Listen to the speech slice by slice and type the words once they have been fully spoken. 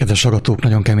Kedves hallgatók,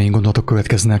 nagyon kemény gondolatok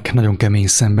következnek, nagyon kemény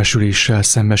szembesüléssel,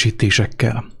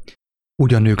 szembesítésekkel.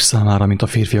 Úgy a nők számára, mint a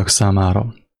férfiak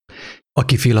számára.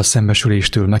 Aki fél a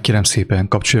szembesüléstől, megkérem szépen,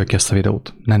 kapcsolja ki ezt a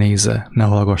videót. Ne nézze, ne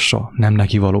hallgassa, nem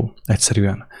neki való,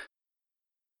 egyszerűen.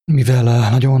 Mivel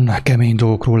nagyon kemény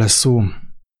dolgokról lesz szó,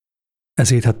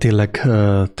 ezért hát tényleg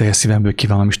teljes szívemből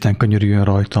kívánom, Isten könyörüljön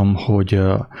rajtam, hogy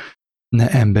ne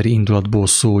emberi indulatból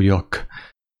szóljak,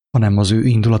 hanem az ő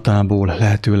indulatából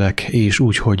lehetőleg, és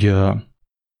úgy,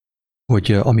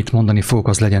 hogy amit mondani fogok,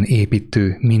 az legyen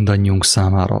építő mindannyiunk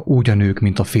számára, úgy a nők,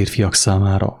 mint a férfiak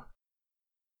számára.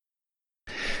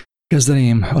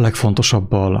 Kezdeném a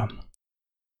legfontosabbal.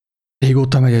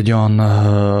 Régóta megy egy olyan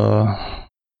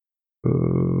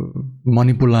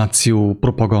manipuláció,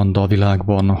 propaganda a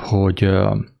világban, hogy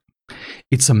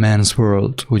it's a man's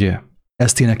world, ugye?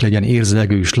 Ezt ének legyen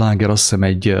érzelgő sláger, azt hiszem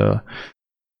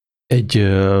egy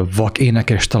vak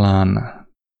énekes talán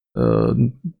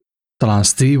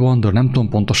Stevie Wonder, nem tudom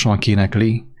pontosan, ki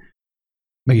énekli.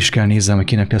 Meg is kell nézzem, hogy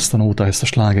kinek ezt a nóta, ezt a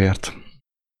slágert.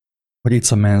 Hogy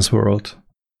it's a man's world.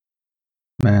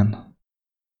 Man.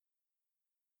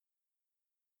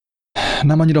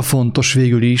 Nem annyira fontos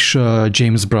végül is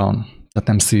James Brown, tehát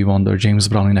nem Stevie Wonder, James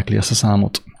Brown énekli ezt a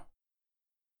számot.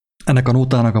 Ennek a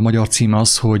nótának a magyar címe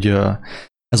az, hogy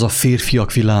ez a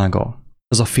férfiak világa.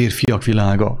 Ez a férfiak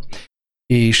világa.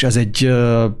 És ez egy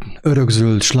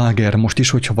örökzöld sláger most is,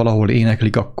 hogyha valahol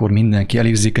éneklik, akkor mindenki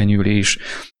elérzékenyül, és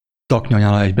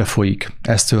taknyanyála egybe folyik.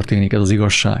 Ez történik, ez az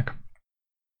igazság.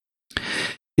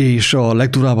 És a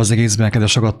legdurább az egészben,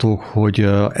 kedves hallgatók, hogy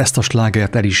ezt a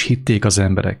slágert el is hitték az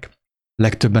emberek.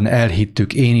 Legtöbben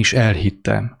elhittük, én is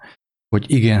elhittem,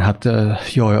 hogy igen, hát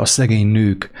jaj, a szegény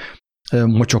nők,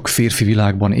 mocsok férfi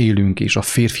világban élünk, és a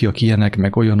férfiak ilyenek,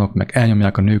 meg olyanok, meg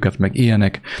elnyomják a nőket, meg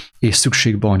ilyenek, és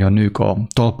szükség van, hogy a nők a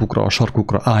talpukra, a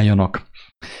sarkukra álljanak,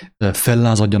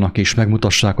 fellázadjanak, és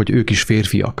megmutassák, hogy ők is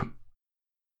férfiak.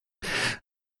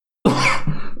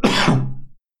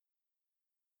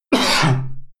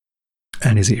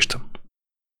 Elnézést.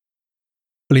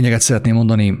 A lényeget szeretném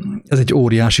mondani, ez egy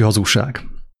óriási hazugság.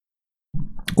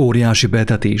 Óriási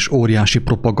betetés, óriási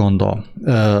propaganda,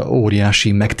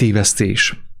 óriási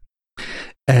megtévesztés.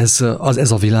 Ez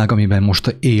a világ, amiben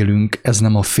most élünk, ez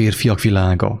nem a férfiak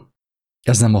világa.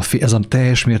 Ez a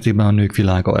teljes mértékben a nők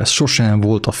világa. Ez sosem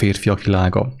volt a férfiak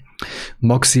világa.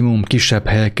 Maximum kisebb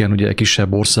helyeken, ugye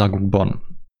kisebb országokban,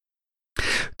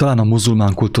 talán a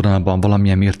muzulmán kultúrában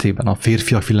valamilyen mértékben a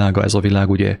férfiak világa, ez a világ,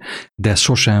 ugye, de ez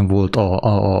sosem volt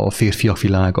a férfiak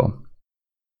világa.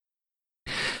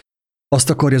 Azt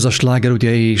akarja ez a sláger,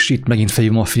 ugye, és itt megint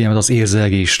felhívom a figyelmet az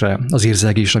érzelgésre,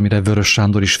 amire Vörös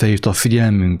Sándor is felhívta a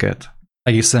figyelmünket.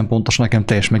 Egészen pontosan nekem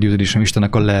teljes meggyőződésem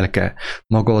Istennek a lelke,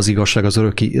 maga az igazság, az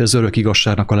örök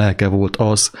igazságnak a lelke volt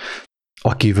az,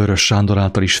 aki Vörös Sándor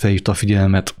által is felhívta a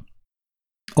figyelmet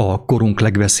a korunk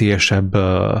legveszélyesebb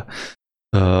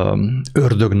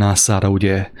ördögnászára,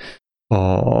 ugye,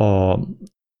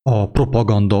 a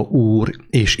propaganda úr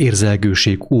és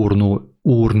érzelgőség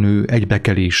úrnő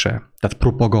egybekelése. Tehát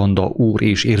propaganda úr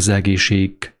és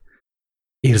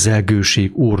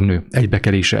érzelgőség úrnő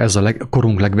egybekelése. Ez a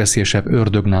korunk legveszélyesebb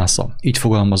ördögnásza. Így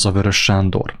fogalmazza Vörös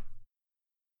Sándor.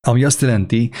 Ami azt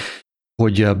jelenti,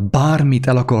 hogy bármit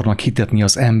el akarnak hitetni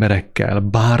az emberekkel,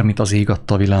 bármit az ég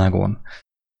adta világon.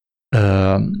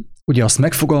 Ugye azt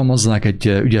megfogalmazzák egy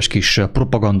ügyes kis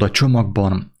propaganda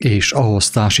csomagban, és ahhoz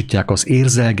társítják az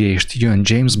érzelgést, jön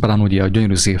James Brown, ugye a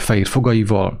gyönyörű szép fehér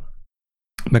fogaival,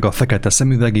 meg a fekete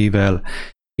szemüvegével,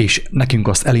 és nekünk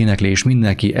azt elénekli, és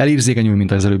mindenki elérzékenyül,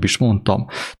 mint az előbb is mondtam,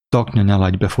 taknyanyála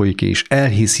egybefolyik, és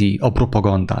elhiszi a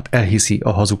propagandát, elhiszi a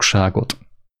hazugságot.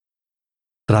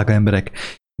 Drága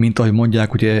emberek, mint ahogy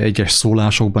mondják ugye egyes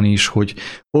szólásokban is, hogy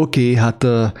oké, hát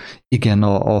igen,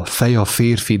 a fej a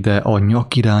férfi, de a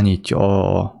nyak irányítja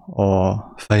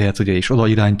a fejet, ugye, és oda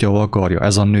irányítja, ahol akarja,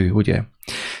 ez a nő, ugye.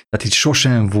 Tehát itt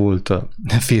sosem volt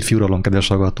férfi uralom, kedves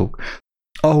hallgatók.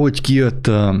 Ahogy kijött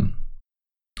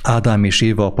Ádám és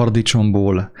Éva a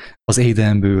paradicsomból, az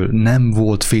Édenből, nem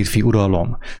volt férfi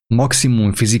uralom.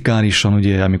 Maximum fizikálisan,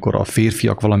 ugye, amikor a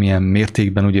férfiak valamilyen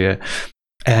mértékben, ugye,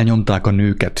 elnyomták a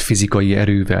nőket fizikai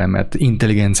erővel, mert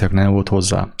intelligenciák nem volt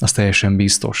hozzá, az teljesen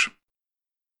biztos.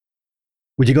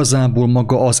 Úgy igazából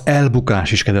maga az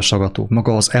elbukás is, kedves hallgatók,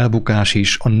 maga az elbukás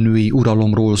is a női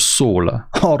uralomról szól.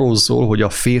 Arról szól, hogy a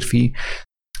férfi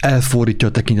elfordítja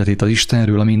a tekintetét az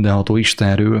Istenről, a mindenható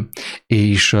Istenről,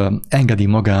 és engedi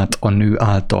magát a nő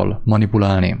által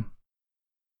manipulálni.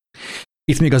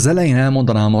 Itt még az elején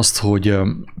elmondanám azt, hogy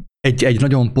egy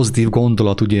nagyon pozitív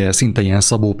gondolat, ugye szinte ilyen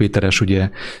Szabó Péteres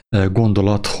ugye,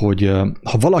 gondolat, hogy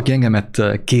ha valaki engemet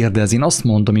kérdez, én azt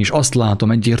mondom és azt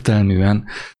látom egyértelműen,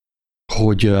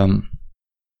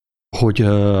 hogy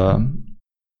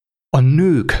a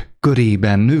nők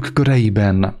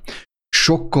köreiben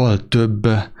sokkal több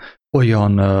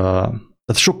olyan,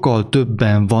 tehát sokkal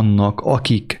többen vannak,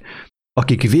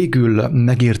 akik végül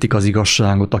megértik az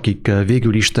igazságot, akik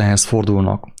végül Istenhez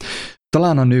fordulnak.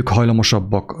 Talán a nők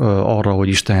hajlamosabbak arra, hogy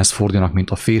Istenhez fordulnak, mint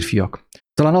a férfiak.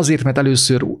 Talán azért, mert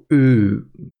először ő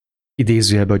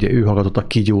idézőjelben, hogy ő hallgatott a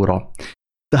kígyóra.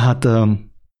 Tehát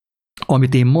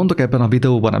amit én mondok ebben a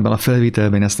videóban, ebben a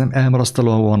felvételben, ezt nem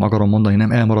elmarasztalóan akarom mondani,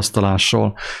 nem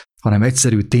elmarasztalással, hanem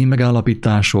egyszerű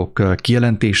ténymegállapítások,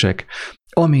 kijelentések,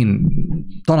 amin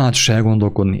tanácsos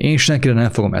elgondolkodni. Én senkire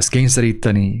nem fogom ezt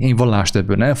kényszeríteni, én vallást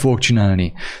ebből nem fogok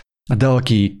csinálni, de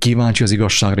aki kíváncsi az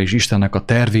igazságra és Istennek a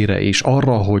tervére, és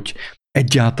arra, hogy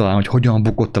egyáltalán, hogy hogyan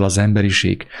bukott el az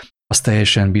emberiség, az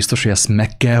teljesen biztos, hogy ezt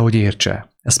meg kell, hogy értse.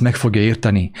 Ezt meg fogja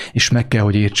érteni, és meg kell,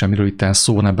 hogy értse, miről itt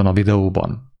szó van ebben a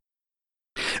videóban.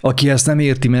 Aki ezt nem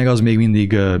érti meg, az még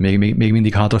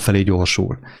mindig hátrafelé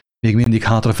gyorsul. Még mindig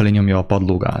hátrafelé nyomja a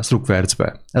padlógáz,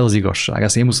 rukvercbe. Ez az igazság,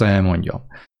 ezt én muszáj elmondjam.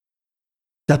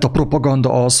 Tehát a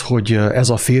propaganda az, hogy ez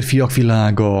a férfiak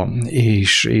világa,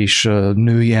 és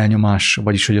női elnyomás,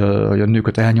 vagyis hogy a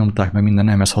nőket elnyomták, meg minden,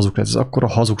 nem, ez hazug, ez akkora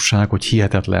hazugság, hogy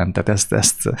hihetetlen, tehát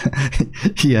ezt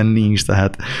ilyen nincs,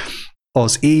 tehát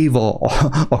az Éva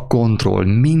a kontroll,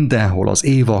 mindenhol az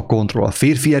Éva a kontroll, a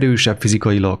férfi erősebb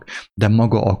fizikailag, de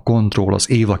maga a kontroll az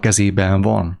Éva kezében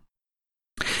van.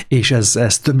 És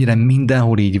ez többnyire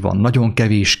mindenhol így van, nagyon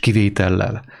kevés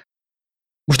kivétellel.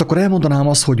 Most akkor elmondanám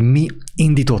azt, hogy mi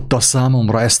indította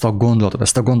számomra ezt a gondolatot,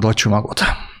 ezt a gondolatcsomagot.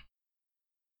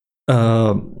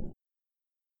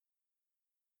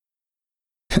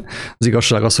 Az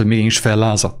igazság az, hogy még én is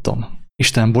fellázadtam.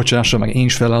 Isten bocsássa meg, én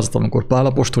is fellázadtam, amikor Pál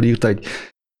apostol írta egy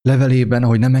levelében,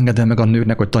 hogy nem engedem meg a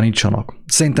nőknek, hogy tanítsanak.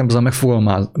 Szerintem ez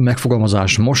a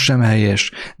megfogalmazás most sem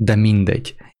helyes, de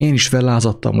mindegy. Én is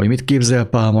fellázadtam, hogy mit képzel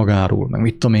Pál magáról, meg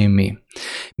mit tudom én mi.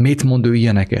 Mit mond ő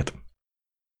ilyeneket.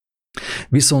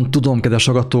 Viszont tudom, kedves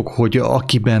hallgatók, hogy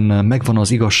akiben megvan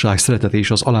az igazság, szeretet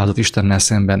és az alázat Istennel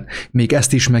szemben, még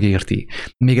ezt is megérti.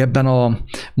 Még ebben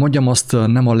mondjam azt,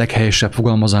 nem a leghelyesebb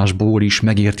fogalmazásból is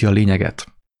megérti a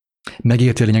lényeget.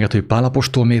 Megérti a lényeget, hogy Pál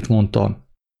apostol miért mondta,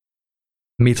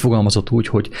 mit fogalmazott úgy,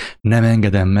 hogy nem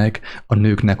engedem meg a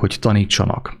nőknek, hogy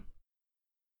tanítsanak.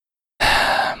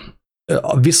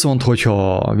 Viszont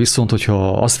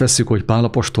hogyha azt vesszük, hogy Pál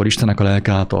apostol Istennek a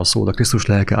lelke által szólt, a Krisztus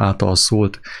lelke által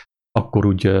szólt, akkor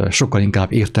úgy sokkal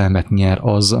inkább értelmet nyer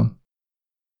az,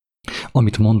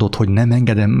 amit mondott, hogy nem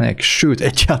engedem meg, sőt,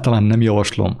 egyáltalán nem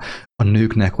javaslom a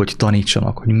nőknek, hogy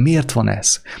tanítsanak, hogy miért van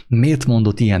ez, miért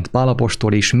mondott ilyent Pál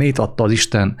apostol, és miért adta az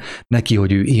Isten neki,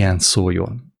 hogy ő ilyen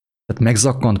szóljon. Tehát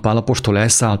megzakkant Pál apostol,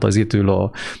 elszállt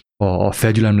azitől a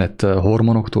felgyülemlett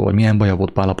hormonoktól, hogy milyen baja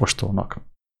volt Pál apostolnak.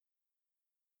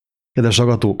 Kedves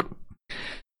hallgatók,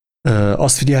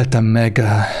 azt figyeltem meg,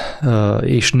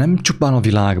 és nem csupán a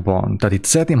világban, tehát itt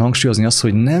szeretném hangsúlyozni azt,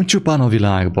 hogy nem csupán a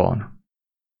világban,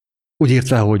 úgy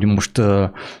értve, hogy most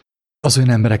az olyan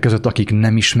emberek között, akik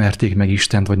nem ismerték meg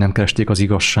Istent, vagy nem keresték az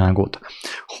igazságot,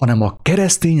 hanem a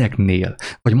keresztényeknél,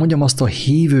 vagy mondjam azt a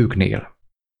hívőknél,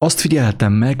 azt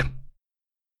figyeltem meg,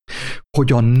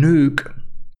 hogy a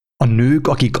nők,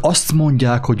 akik azt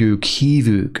mondják, hogy ők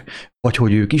hívők, vagy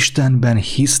hogy ők Istenben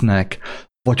hisznek,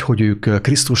 vagy hogy ők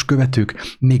Krisztus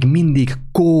követők, még mindig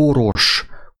kóros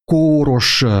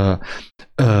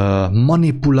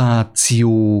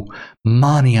manipuláció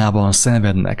mániában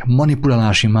szenvednek,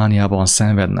 manipulálási mániában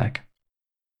szenvednek.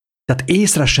 Tehát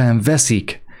észre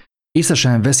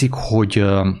sem veszik, hogy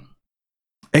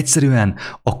egyszerűen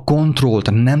a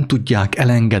kontrollt nem tudják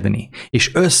elengedni,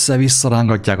 és össze-vissza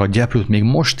rángatják a gyeplőt még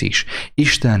most is,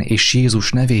 Isten és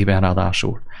Jézus nevében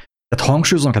ráadásul. Tehát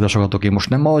hangsúlyozom, kedves hallgatók, én most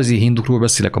nem az hindukról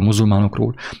beszélek, a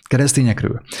muzulmánokról,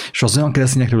 keresztényekről, és az olyan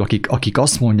keresztényekről, akik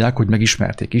azt mondják, hogy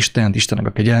megismerték Istent, Istennek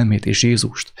a kegyelmét és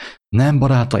Jézust. Nem,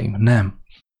 barátaim, nem.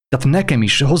 Tehát nekem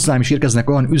is, hozzám is érkeznek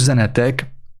olyan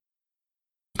üzenetek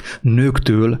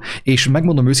nőktől, és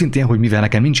megmondom őszintén, hogy mivel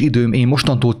nekem nincs időm, én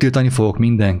mostantól tiltani fogok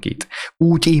mindenkit.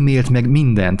 Úgy e-mailt meg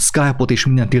mindent, Skype-ot és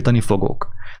mindent tiltani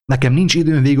fogok. Nekem nincs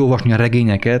időm végigolvasni a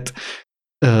regényeket,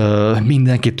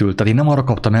 mindenkitől. Tehát én nem arra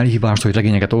kaptam elhívást, hogy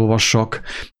regényeket olvassak,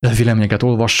 véleményeket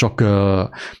olvassak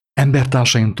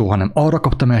embertársaimtól, hanem arra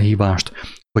kaptam elhívást,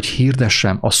 hogy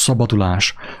hirdessem a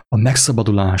szabadulás, a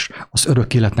megszabadulás, az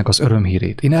örök életnek az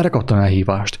örömhírét. Én erre kaptam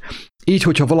elhívást. Így,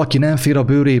 hogyha valaki nem fér a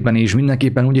bőrében, és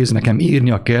mindenképpen úgy érzi, nekem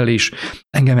írnia kell, és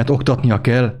engemet oktatnia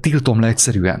kell, tiltom le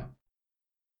egyszerűen.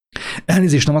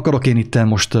 Elnézést, nem akarok én itt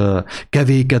most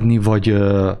kevékedni, vagy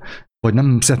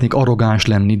nem szeretnék arrogáns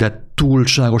lenni, de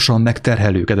túlságosan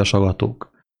megterhelő, kedves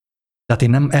hallgatók. Tehát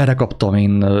én nem erre kaptam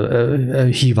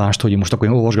hívást, hogy most akkor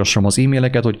én olvasgassam az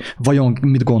e-maileket, hogy vajon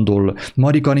mit gondol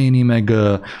Marika néni,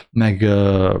 meg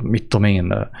mit tudom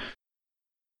én,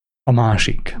 a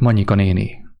másik, Manyika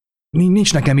néni.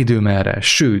 Nincs nekem időm erre,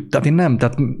 sőt, tehát én nem,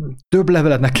 tehát több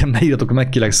levelet nekem ne írjatok meg,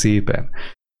 kérlek szépen.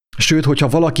 Sőt, hogyha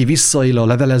valaki visszaél a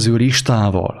levelező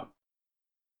listával,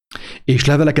 és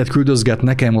leveleket küldözget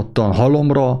nekem ottan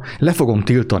halomra, le fogom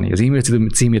tiltani az e-mail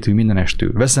címét, hogy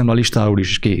mindenestől. Veszem a listáról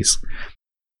is, kész.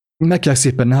 Meg kell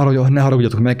szépen, ne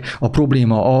haragudjatok meg, a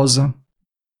probléma az,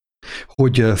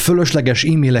 hogy fölösleges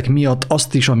e-mailek miatt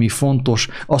azt is, ami fontos,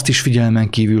 azt is figyelmen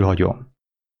kívül hagyom.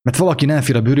 Mert valaki nem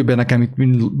fér a bőrűbe, nekem itt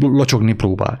locsogni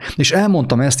próbál. És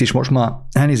elmondtam ezt is most már,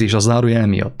 elnézést a zárójel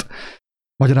miatt,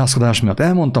 magyarázkodás miatt,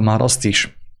 elmondtam már azt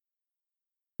is,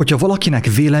 hogyha valakinek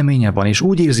véleménye van, és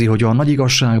úgy érzi, hogy a nagy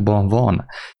igazságban van,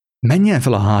 menjen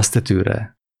fel a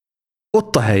háztetőre.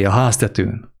 Ott a hely a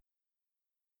háztetőn.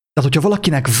 Tehát, hogyha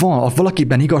valakinek van,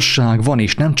 valakiben igazság van,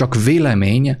 és nem csak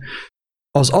vélemény,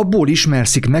 az abból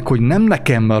ismerszik meg, hogy nem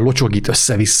nekem locsogít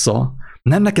össze-vissza,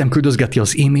 nem nekem küldözgeti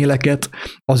az e-maileket,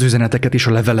 az üzeneteket és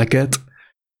a leveleket,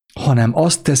 hanem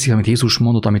azt teszi, amit Jézus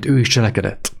mondott, amit ő is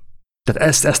cselekedett.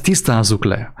 Tehát ezt tisztázzuk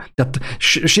le. Tehát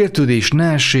sértődés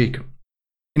ne essék.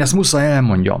 Én ezt muszáj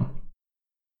elmondjam.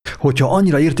 Hogyha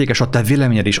annyira értékes a te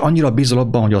véleményed, és annyira bízol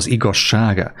abban, hogy az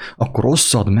igazság, akkor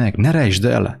osszad meg, ne rejtsd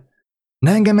el.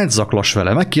 Ne engemet zaklass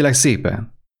vele, megkérlek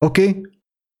szépen. Oké?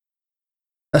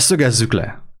 Ezt szögezzük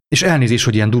le. És elnézést,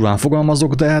 hogy ilyen durván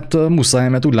fogalmazok, de hát muszáj,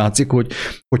 mert úgy látszik, hogy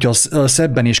hogyha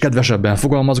szebben és kedvesebben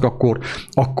fogalmazok,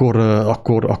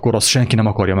 akkor azt senki nem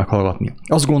akarja meghallgatni.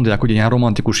 Azt gondolják, hogy ilyen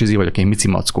romantikus ízi vagyok, én Mici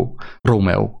Mackó,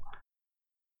 Rómeó,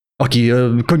 aki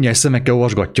könnyes szemekkel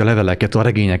olvasgatja leveleket, a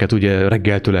regényeket ugye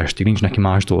reggeltől estig, nincs neki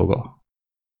más dolga.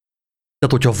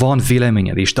 Tehát, hogyha van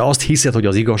véleményed, és te azt hiszed, hogy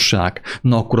az igazság,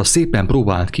 na akkor azt szépen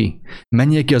próbáld ki.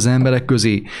 Menjél ki az emberek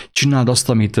közé, csináld azt,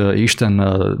 amit Isten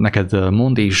neked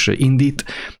mond és indít,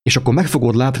 és akkor meg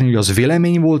fogod látni, hogy az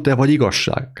vélemény volt-e, vagy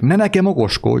igazság. Ne nekem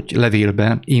okoskodj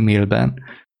levélben, e-mailben,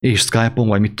 és Skype-on,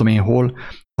 vagy mit tudom én hol,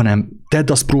 hanem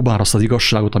tedd azt, próbáld azt az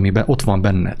igazságot, amiben ott van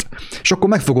benned. És akkor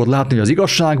meg fogod látni, hogy az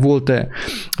igazság volt-e,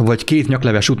 vagy két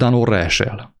nyakleves után orra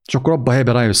esel. És akkor abban a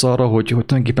helyben rájössz arra, hogy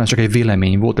tulajdonképpen csak egy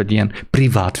vélemény volt, egy ilyen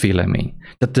privát vélemény.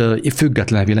 Tehát egy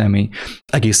független vélemény,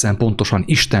 egészen pontosan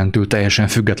Istentől teljesen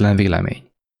független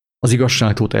vélemény. Az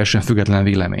igazságtól teljesen független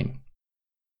vélemény.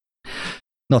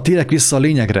 Na, térek vissza a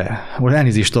lényegre, hogy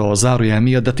elnézést a zárójel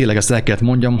miatt, de tényleg ezt el kellett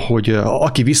mondjam, hogy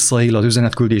aki visszaél az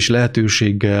üzenetküldési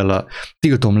lehetőséggel,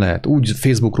 tiltom lehet, úgy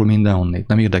Facebookról mindenhonnét,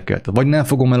 nem érdekelt. Vagy nem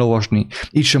fogom elolvasni,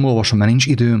 így sem olvasom, mert nincs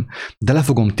időm, de le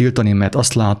fogom tiltani, mert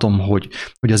azt látom, hogy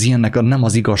az ilyennek nem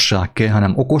az igazság kell,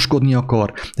 hanem okoskodni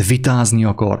akar, vitázni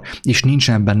akar, és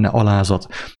nincsen benne alázat,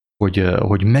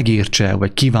 hogy megértse,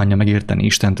 vagy kívánja megérteni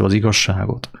Istentől az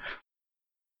igazságot.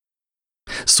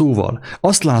 Szóval,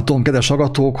 azt látom, kedves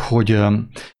hallgatók,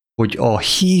 hogy a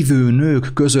hívő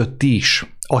nők között is,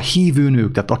 a hívő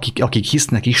nők, tehát akik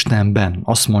hisznek Istenben,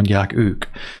 azt mondják ők,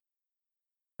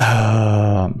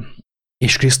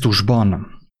 és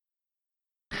Krisztusban,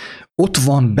 ott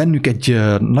van bennük egy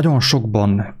nagyon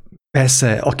sokban,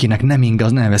 persze, akinek nem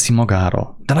igaz, nem veszi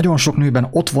magára, de nagyon sok nőben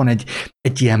ott van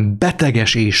egy ilyen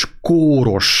beteges és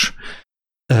kóros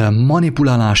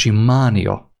manipulálási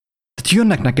mánia. Tehát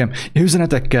jönnek nekem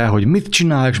üzenetekkel, hogy mit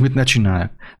csinálják és mit ne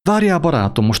csinálják. Várjál,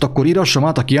 barátom, most akkor írassam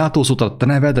át a kiáltószót a te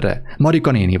nevedre,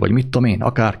 Marika néni, vagy mit tudom én,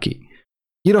 akárki.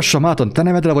 Írassam át a te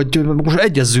nevedre, vagy most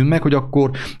egyezzünk meg, hogy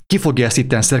akkor ki fogja ezt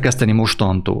itten szerkeszteni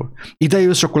mostantól. Ide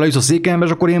jössz, és akkor lejössz a székembe,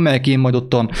 és akkor én megyek én majd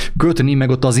ottan kötni, meg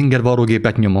ott az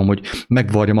ingervarrógépet nyomom, hogy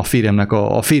megvarjam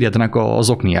a férjednek az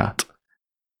okniát.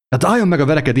 Hát álljon meg a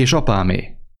verekedés,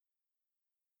 apámé!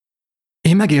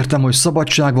 Én megértem, hogy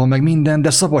szabadság van meg minden, de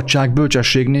szabadság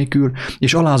bölcsesség nélkül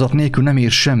és alázat nélkül nem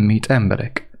ér semmit,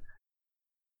 emberek.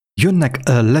 Jönnek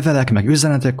levelek meg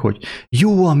üzenetek, hogy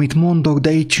jó, amit mondok,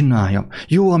 de így csináljam.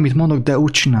 Jó, amit mondok, de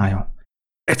úgy csináljam.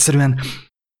 Egyszerűen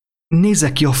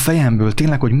nézek ki a fejemből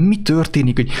tényleg, hogy mi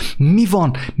történik, hogy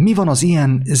mi van az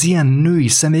ilyen női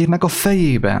személyeknek a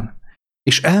fejében.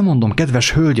 És elmondom,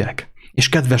 kedves hölgyek, és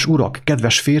kedves urak,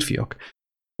 kedves férfiak,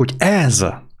 hogy ez,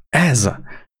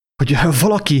 hogy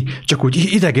valaki csak úgy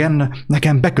idegen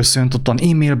nekem beköszönt ottan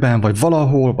e-mailben, vagy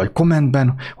valahol, vagy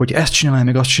kommentben, hogy ezt csinálja,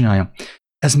 meg azt csinálja.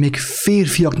 Ez még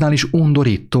férfiaknál is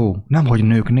undorító, nemhogy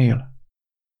nőknél.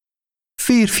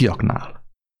 Férfiaknál.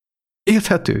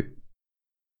 Érthető?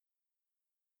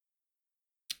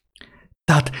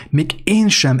 Tehát még én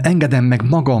sem engedem meg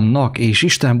magamnak, és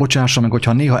Isten bocsássa meg,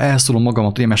 hogyha néha elszólom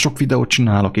magamat, ugye, mert sok videót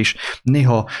csinálok, és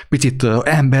néha picit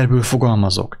emberből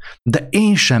fogalmazok. De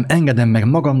én sem engedem meg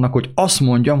magamnak, hogy azt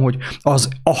mondjam, hogy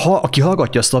aki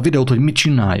hallgatja ezt a videót, hogy mit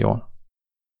csináljon.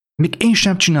 Még én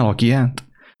sem csinálok ilyet.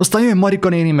 Aztán jön Marika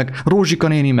néni, meg Rózsika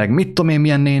néni, meg mit tudom én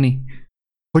milyen néni,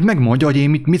 hogy megmondja, hogy én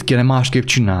mit kéne másképp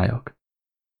csináljak.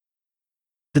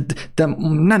 De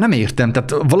nem értem, tehát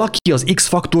valaki az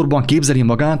X-faktorban képzeli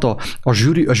magát a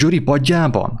zsűri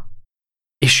padjában,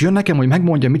 és jön nekem, hogy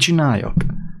megmondja, mit csináljak.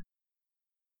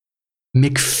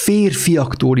 Még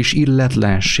férfiaktól is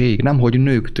illetlenség, nemhogy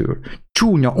nőktől.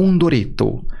 Csúnya,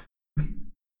 undorító.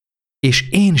 És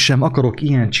én sem akarok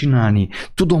ilyen csinálni.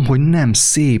 Tudom, hogy nem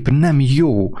szép, nem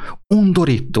jó,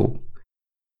 undorító.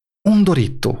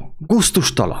 Undorító,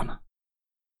 gusztustalan.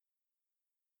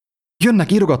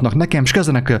 Jönnek, írogatnak nekem, és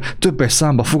kezdenek többes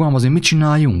számba fogalmazni, mit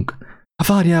csináljunk. Hát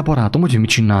várjál, barátom, hogy mit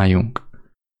csináljunk.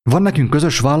 Van nekünk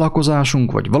közös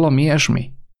vállalkozásunk, vagy valami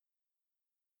ilyesmi?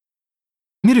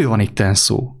 Miről van itten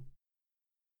szó?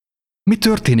 Mi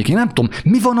történik? Én nem tudom,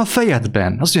 mi van a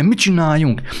fejedben? Azt mondja, mit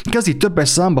csináljunk? Kezd itt többes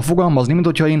számba fogalmazni, mint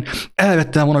hogyha én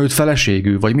elvettem volna őt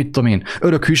feleségül, vagy mit tudom én,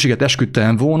 örök hűséget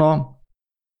esküdtem volna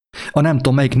a nem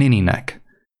tudom melyik néninek,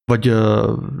 vagy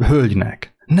hölgynek.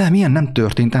 Nem, ilyen nem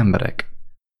történt, emberek.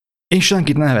 Én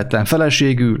senkit nem vettem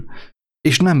feleségül,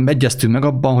 és nem egyeztünk meg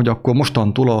abban, hogy akkor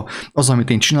mostantól az, amit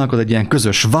én csinálok, az egy ilyen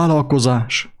közös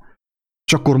vállalkozás,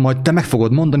 és akkor majd te meg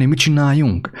fogod mondani, mit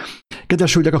csináljunk.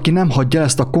 Kedves hölgyek, aki nem hagyja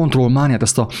ezt a kontrollmániát,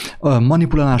 ezt a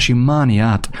manipulálási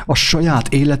mániát, a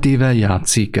saját életével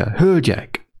játszik el.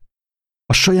 Hölgyek,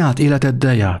 a saját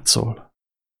életeddel játszol.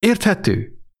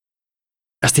 Érthető?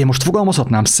 Ezt én most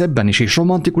fogalmazhatnám szebben is, és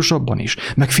romantikusabban is,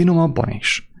 meg finomabban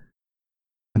is.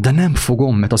 De nem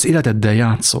fogom, mert az életeddel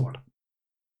játszol.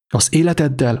 Az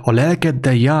életeddel, a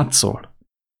lelkeddel játszol.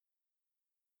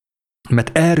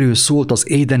 Mert erről szólt az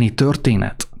édeni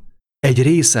történet. Egy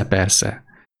része persze.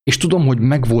 És tudom, hogy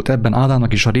megvolt ebben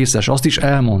Ádámnak is a része, és azt is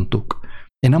elmondtuk.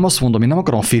 Én nem azt mondom, én nem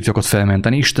akarom a férfiakat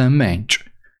felmenteni, Isten ments.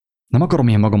 Nem akarom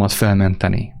én magamat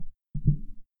felmenteni.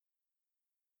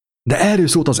 De erről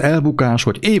szólt az elbukás,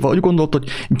 hogy Éva úgy gondolt, hogy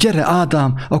gyere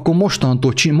Ádám, akkor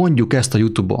mostantól mondjuk ezt a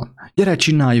YouTube-on. Gyere,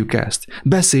 csináljuk ezt.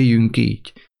 Beszéljünk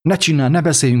így. Ne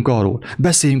beszéljünk arról.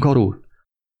 Beszéljünk arról.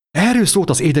 Erről szólt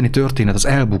az édeni történet, az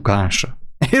elbukás.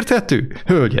 Érthető,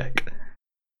 hölgyek?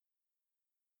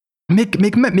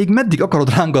 Még meddig akarod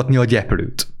rángatni a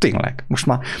gyeplőt? Tényleg, most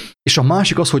már. És a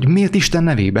másik az, hogy miért Isten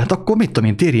nevébe? Hát akkor mit tudom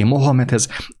én, térjél Mohamedhez,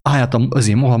 állját az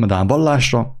én mohamedán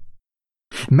vallásra,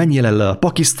 menjél el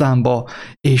Pakisztánba,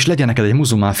 és legyen neked egy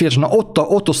muzulmán férj, na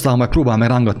ott aztán majd próbál meg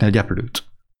rángatni a gyeplőt.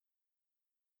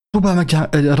 Próbál meg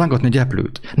rángatni a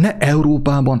gyeplőt. Ne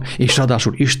Európában, és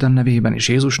ráadásul Isten nevében, és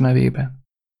Jézus nevében.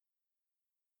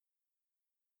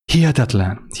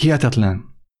 Hihetetlen,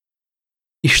 hihetetlen.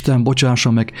 Isten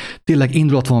bocsássa meg, tényleg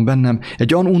indulat van bennem,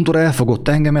 egy olyan undor elfogott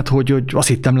engemet, hogy azt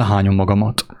hittem lehányom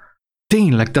magamat.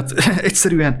 Tényleg, tehát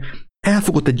egyszerűen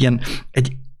elfogott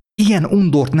egy ilyen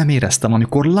undort nem éreztem,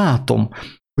 amikor látom,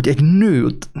 hogy egy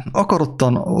nő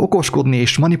akarottan okoskodni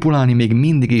és manipulálni még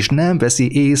mindig, és nem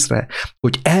veszi észre,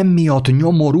 hogy emiatt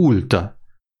nyomorult.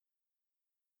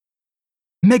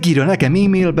 Megírja nekem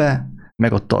e-mailbe,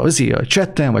 meg ott a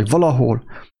chatten, vagy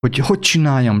valahol, hogy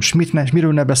csináljam, és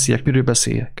miről ne beszéljek, miről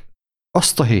beszéljek.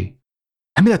 Azt a hé.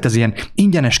 Mi lett ez ilyen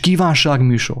ingyenes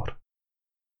kívánságműsor?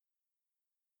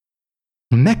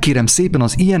 Megkérem szépen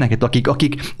az ilyeneket,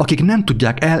 akik nem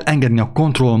tudják elengedni a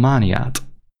kontrollmániát.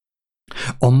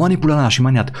 A manipulálási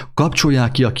mániát,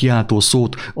 kapcsolják ki a kiáltó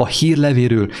szót a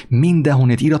hírlevéről,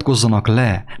 mindenhonnét iratkozzanak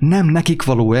le. Nem nekik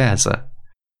való ez.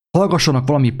 Hallgassanak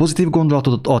valami pozitív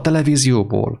gondolatot a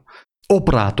televízióból.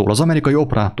 Oprától, az amerikai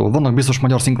Oprától, vannak biztos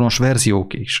magyar szinkronos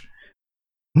verziók is.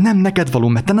 Nem neked való,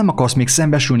 mert te nem akarsz még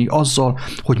szembesülni azzal,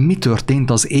 hogy mi történt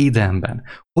az Édenben.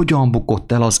 Hogyan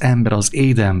bukott el az ember az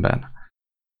Édenben.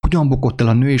 Hogyan bukott el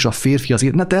a nő és a férfi az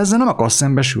Édenben. Te ezzel nem akarsz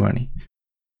szembesülni.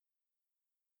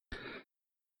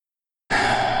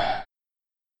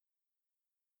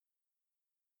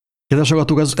 Kedves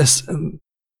hallgatók, ez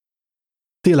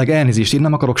tényleg elnézést, én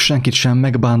nem akarok senkit sem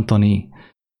megbántani.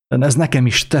 Ez nekem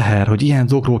is teher, hogy ilyen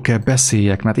dolgokról kell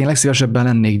beszéljek, mert én legszívesebben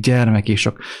lennék gyermek, és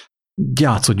csak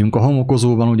játszodjunk a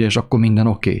homokozóban, ugye, és akkor minden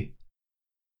oké.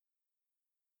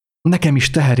 Nekem is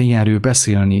teher ilyenről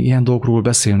beszélni, ilyen dolgokról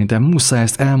beszélni, de muszáj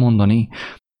ezt elmondani,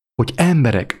 hogy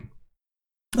emberek,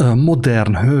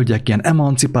 modern hölgyek, ilyen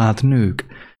emancipált nők,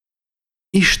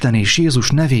 Isten és Jézus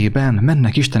nevében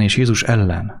mennek Isten és Jézus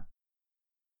ellen.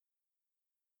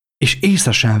 És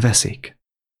észre sem veszik.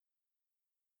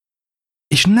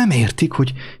 És nem értik,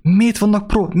 hogy miért van a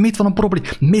probléma,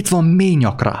 miért van mély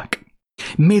nyakrák,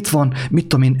 miért van, mit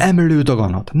tudom én,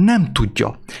 emlődaganat. Nem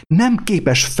tudja. Nem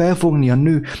képes felfogni a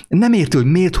nő, nem érti, hogy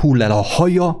miért hull el a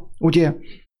haja, ugye?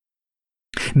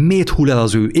 Miért hull el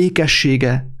az ő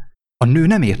ékessége. A nő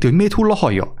nem érti, hogy miért hull a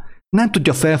haja. Nem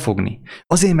tudja felfogni.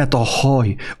 Azért, mert a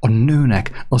haj a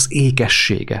nőnek az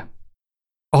ékessége.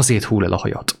 Azért hull el a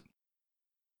hajat.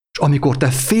 És amikor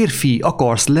te férfi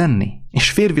akarsz lenni,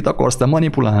 és férfit akarsz te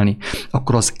manipulálni,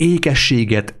 akkor az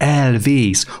ékességet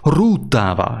elvész,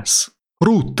 rúttá válsz.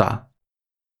 Rúttá.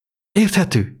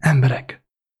 Érthető, emberek?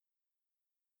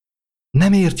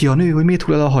 Nem érti a nő, hogy miért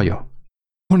hull el a haja.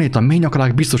 Honnét a mély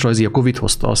nyakrák biztos azért a Covid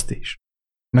hozta azt is.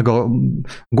 Meg a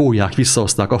gólyák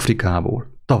visszahozták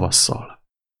Afrikából tavasszal.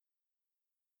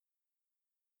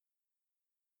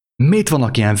 Miért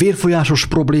vannak ilyen vérfolyásos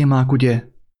problémák, ugye?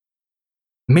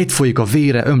 Miért folyik a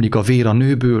vére, ömlik a vér a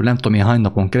nőből, nem tudom én hány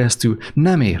napon keresztül,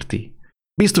 nem érti.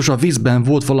 Biztos a vízben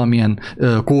volt valamilyen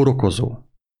kórokozó.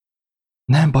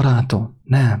 Nem, barátom,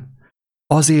 nem.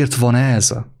 Azért van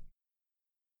ez,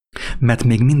 mert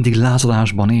még mindig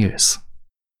lázadásban élsz.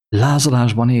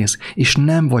 Lázadásban élsz, és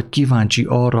nem vagy kíváncsi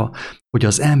arra, hogy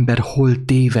az ember hol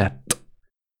tévedt.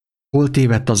 Hol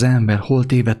tévedt az ember, hol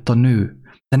tévedt a nő.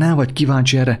 Te nem vagy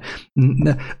kíváncsi erre,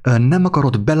 nem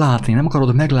akarod belátni, nem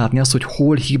akarod meglátni azt, hogy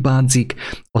hol hibázik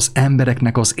az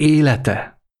embereknek az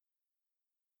élete.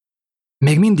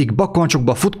 Még mindig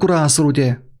bakancsokba futkorászol,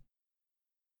 ugye?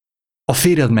 A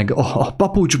férjed meg a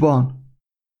papucsban,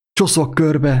 csoszok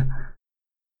körbe,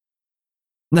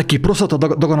 neki prostata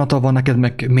daganata van, neked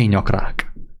meg mély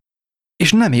nyakrák.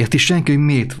 És nem érti senki, hogy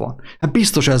miért van. Hát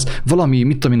biztos ez valami,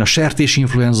 mit tudom én, a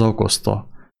sertésinfluenza okozta.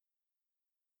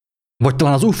 Vagy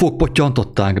talán az ufók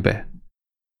pottyantották be.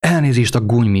 Elnézést a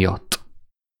gúny miatt.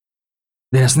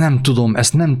 De ezt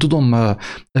nem tudom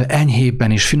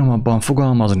enyhébben és finomabban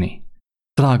fogalmazni.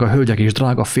 Drága hölgyek és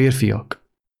drága férfiak.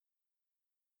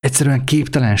 Egyszerűen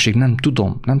képtelenség, nem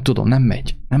tudom, nem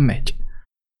megy.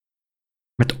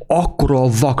 Mert akkora a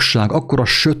vakság, akkora a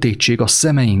sötétség a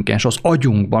szemeinken, és az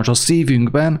agyunkban, és a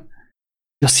szívünkben,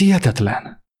 hogy az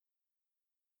hihetetlen.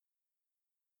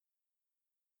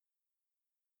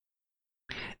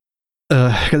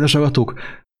 Kedves hallgatók,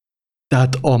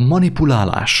 tehát a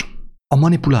manipulálás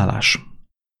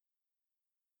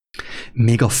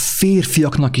még a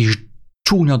férfiaknak is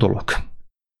csúnya dolog.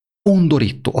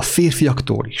 Undorító a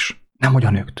férfiaktól is, nemhogy a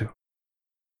nőktől.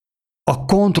 A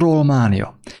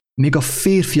kontrollmánia még a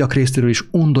férfiak részéről is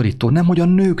undorító, nemhogy a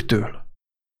nőktől.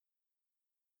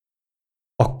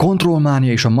 A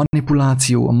kontrollmánia és a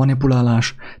manipuláció, a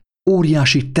manipulálás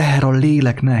óriási teher a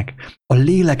léleknek. A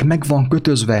lélek meg van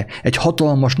kötözve, egy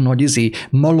hatalmas nagy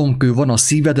malomkő van a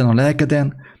szíveden, a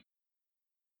lelkeden,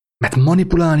 mert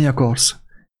manipulálni akarsz,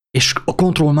 és a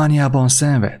kontrollmániában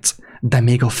szenvedsz, de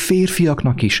még a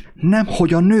férfiaknak is,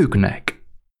 nemhogy a nőknek.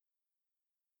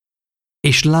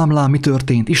 És lám, mi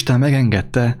történt? Isten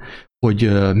megengedte, hogy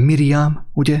Miriam,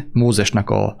 ugye, Mózesnek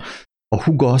a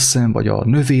húga, azt hiszem, vagy a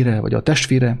növére, vagy a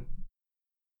testvére,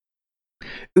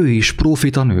 ő is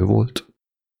próféta nő volt.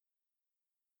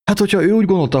 Hát, hogyha ő úgy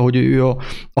gondolta, hogy ő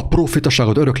a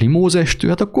prófétaságot örökli Mózestől,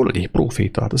 hát akkor legyél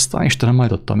próféta. Hát aztán Istenem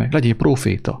áldotta meg, legyél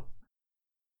próféta.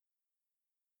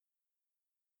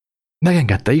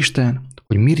 Megengedte Isten,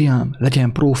 hogy Miriam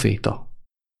legyen próféta.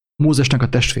 Mózesnek a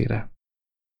testvére.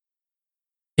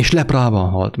 És leprában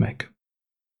halt meg.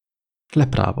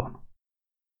 Leprában.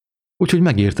 Úgyhogy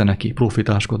megérte neki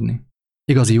prófétáskodni.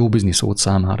 Igazi jó biznisz volt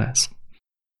számára ez.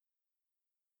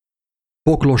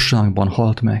 Poklosságban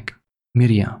halt meg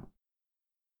Miriam.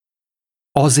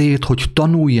 Azért, hogy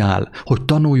tanuljál, hogy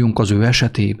tanuljunk az ő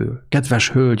esetéből, kedves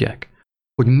hölgyek,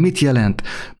 hogy mit jelent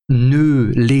nő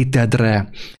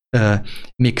létedre,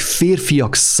 még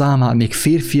férfiak számára,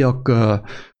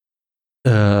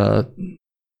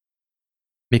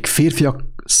 még férfiak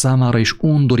számára is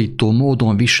undorító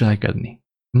módon viselkedni,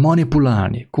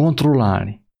 manipulálni,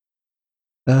 kontrollálni,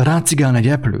 rácigálni egy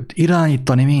eplőt,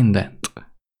 irányítani mindent.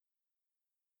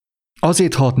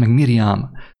 Azért halt meg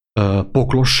Miriam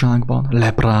poklosságban,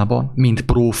 leprában, mint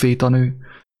prófétanő,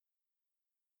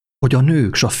 hogy a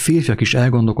nők és a férfiak is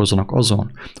elgondolkozzanak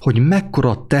azon, hogy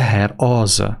mekkora teher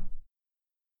az,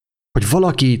 hogy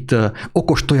valakit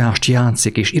okos tojást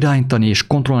játszik, és irányítani, és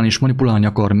kontrollálni, és manipulálni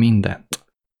akar mindent.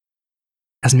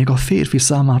 Ez még a férfi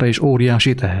számára is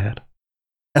óriási teher.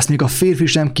 Ezt még a férfi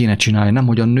sem kéne csinálni,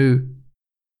 nemhogy a nő.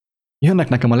 Jönnek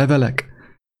nekem a levelek,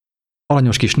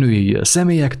 aranyos kis női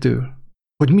személyektől,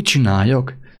 hogy mit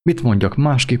csináljak, mit mondjak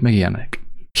másképp, meg ilyenek.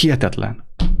 Hihetetlen.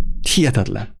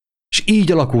 Hihetetlen. És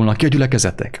így alakulnak ki a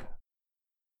gyülekezetek.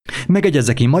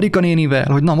 Megegyezzek én Marika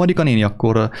nénivel, hogy na Marika néni,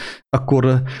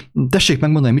 akkor tessék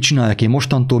megmondani, mit csináljak én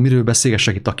mostantól, miről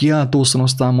beszélgessek itt a kiáltószon,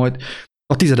 aztán majd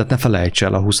a 10-et ne felejts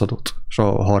el, a 20-at, és a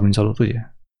 30-at, ugye?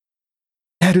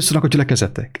 Erről szólnak a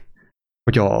gyülekezetek.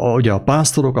 Hogy a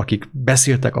pásztorok, akik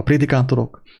beszéltek, a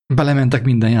prédikátorok, belementek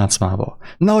minden játszmába.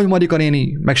 Nehogy Marika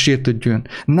néni megsértődjön,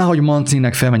 nehogy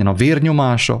Mancinek felmenjen a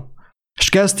vérnyomása, és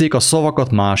kezdték a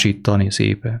szavakat másítani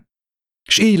szépen.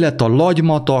 És így lett a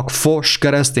lagymatag, fos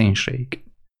kereszténység,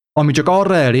 ami csak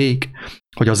arra elég,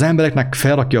 hogy az embereknek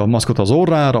felrakja a maszkot az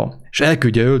orrára, és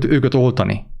elküldje őket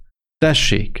oltani.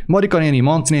 Tessék, Marika néni,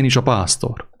 Manci néni is a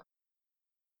pásztor.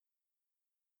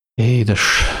 Édes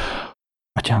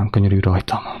atyám, könyörülj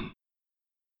rajtam.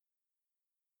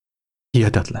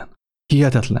 Hihetetlen.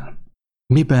 Hihetetlen.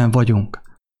 Miben vagyunk?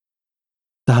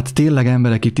 Tehát tényleg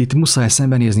emberek, itt muszáj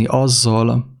szembenézni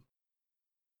azzal,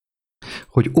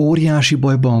 hogy óriási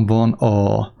bajban van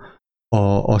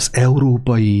az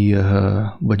európai,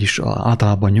 vagyis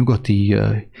általában nyugati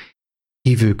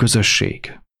hívő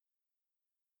közösség.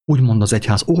 Úgymond az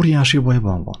egyház óriási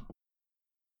bajban van.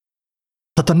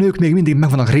 Tehát a nők még mindig meg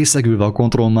vannak részegülve a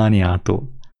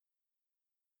kontrollmániától.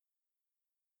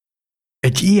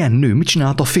 Egy ilyen nő mit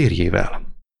csinált a férjével?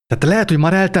 Tehát lehet, hogy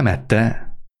már eltemette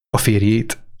a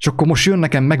férjét, és akkor most jön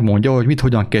nekem megmondja, hogy mit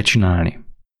hogyan kell csinálni.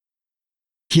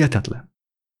 Hihetetlen.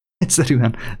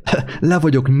 Egyszerűen le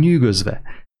vagyok nyűgözve,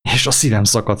 és a szívem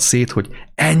szakad szét, hogy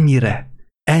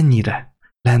ennyire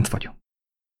lent vagyunk.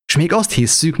 És még azt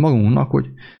hisszük magunknak,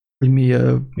 hogy mi,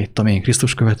 mit tudom én,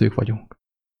 Krisztus követők vagyunk.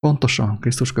 Pontosan,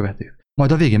 Krisztus követők.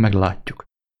 Majd a végén meglátjuk.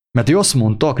 Mert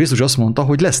Krisztus azt mondta,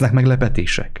 hogy lesznek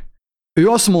meglepetések. Ő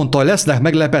azt mondta, hogy lesznek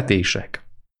meglepetések.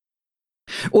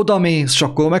 Oda mész, és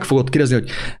akkor meg fogod kérdezni, hogy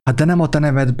hát de nem a te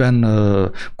nevedben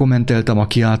kommenteltem a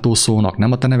kiáltószónak,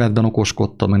 nem a te nevedben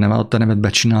okoskodtam, meg nem a te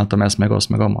nevedben csináltam ezt, meg azt,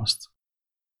 meg amazt.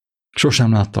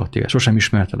 Sosem láttalak téged, sosem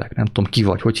ismertelek, nem tudom ki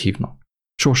vagy, hogy hívnak.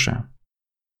 Sosem.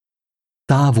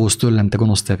 Távozz tőlem, te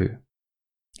gonosztevő.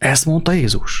 Ezt mondta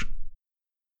Jézus.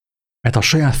 Mert a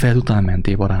saját fejed után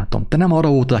mentél, barátom. Te nem arra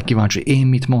voltál kíváncsi, én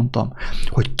mit mondtam,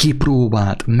 hogy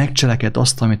kipróbált, megcseleked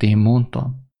azt, amit én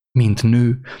mondtam, mint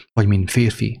nő, vagy mint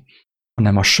férfi,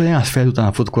 hanem a saját fejed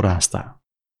után fotkoráztál.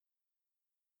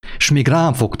 És még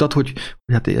rám fogtad, hogy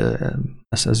hát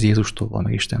ez Jézustól van,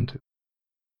 meg Istentől.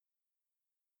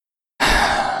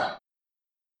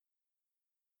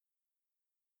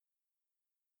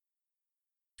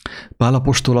 Pál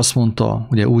apostol azt mondta,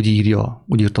 ugye úgy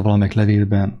írta valamelyik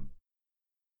levélben,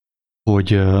 hogy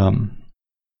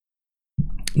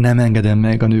nem engedem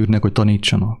meg a nőknek, hogy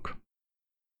tanítsanak.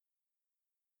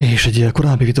 És egy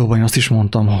korábbi videóban én azt is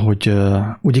mondtam, hogy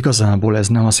úgy igazából ez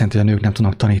nem azt jelenti, hogy a nők nem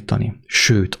tudnak tanítani.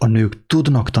 Sőt, a nők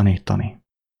tudnak tanítani.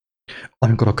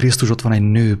 Amikor a Krisztus ott van egy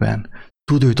nőben,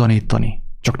 tud ő tanítani,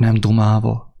 csak nem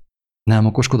dumálva, nem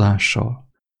okoskodással,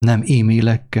 nem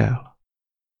e-mailekkel,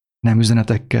 nem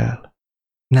üzenetekkel,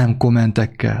 nem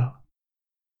kommentekkel,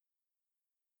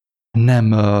 nem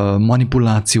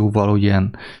manipulációval,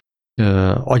 ilyen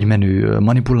agymenő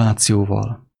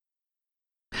manipulációval,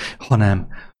 hanem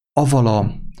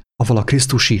avval a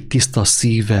krisztusi tiszta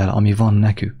szívvel, ami van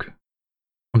nekük,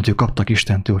 amit ők kaptak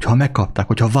Istentől, hogyha megkapták,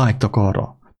 hogyha vágytak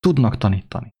arra, tudnak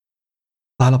tanítani.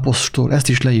 Pál apostol ezt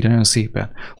is leírja nagyon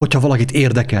szépen, hogyha valakit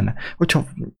érdekelne, hogyha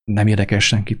nem érdekel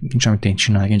senkit, nincs amit én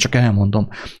csinálják, én csak elmondom,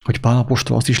 hogy Pál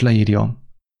apostol azt is leírja,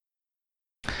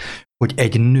 hogy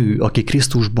egy nő, aki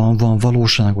Krisztusban van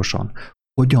valóságosan,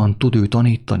 hogyan tud ő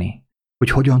tanítani, hogy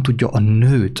hogyan tudja a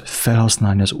nőt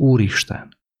felhasználni az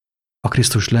Úristen, a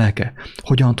Krisztus lelke,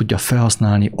 hogyan tudja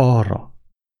felhasználni arra,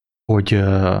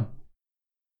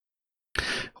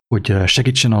 hogy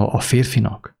segítsen a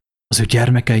férfinak, az ő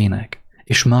gyermekeinek,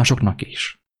 és másoknak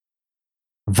is.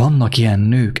 Vannak ilyen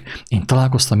nők, én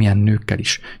találkoztam ilyen nőkkel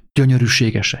is,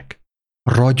 gyönyörűségesek,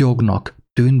 ragyognak,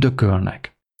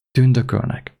 tündökölnek,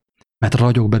 mert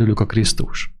ragyog belőlük a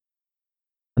Krisztus.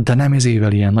 De nem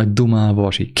ezével ilyen nagy dumával,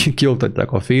 és így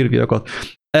kioktatják a férfiakat,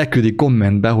 elküldik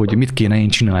kommentbe, hogy mit kéne én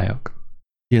csináljak.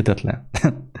 Hihetetlen.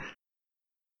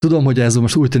 Tudom, hogy ez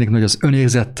most úgy tűnik, hogy az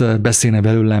önérzet beszélne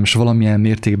belőlem, és valamilyen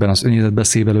mértékben az önérzet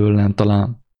beszél belőlem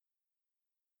talán.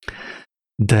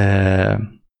 De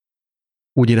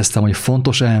úgy éreztem, hogy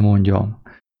fontos elmondjam,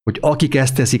 hogy akik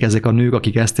ezt teszik, ezek a nők,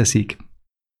 akik ezt teszik,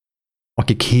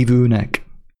 akik hívőnek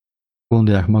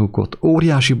gondolják magukat,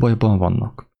 óriási bajban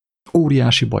vannak.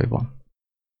 Óriási bajban.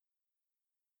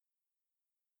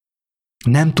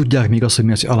 Nem tudják még azt, hogy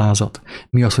mi az, hogy alázat,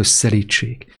 mi az, hogy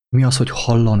szerítség, mi az, hogy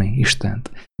hallani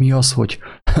Istent, mi az, hogy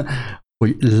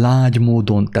lágy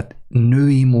módon, tehát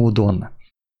női módon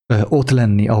ott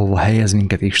lenni, ahova helyez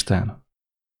minket Isten.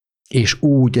 és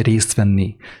úgy részt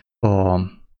venni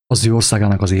az ő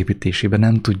országának az építésében.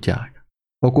 Nem tudják.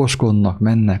 Okoskodnak,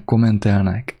 mennek,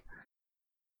 kommentelnek.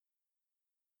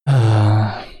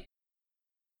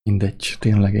 Mindegy,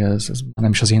 tényleg ez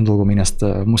nem is az én dolgom, én ezt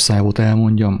muszáj volt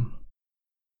elmondjam.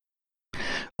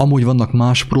 Amúgy vannak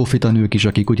más profitanők is,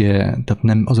 akik ugye, tehát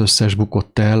nem az összes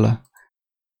bukott el,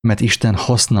 mert Isten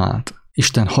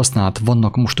használt,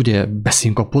 vannak, most ugye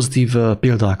beszélünk a pozitív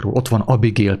példákról, ott van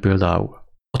Abigail például,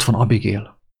 ott van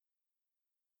Abigail.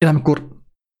 Én amikor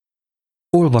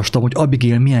olvastam, hogy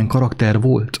Abigail milyen karakter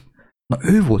volt, na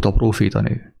ő volt a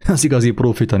profitanő, az igazi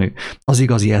profitanő, az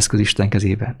igazi eszköz Isten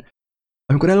kezében.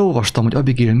 Amikor elolvastam, hogy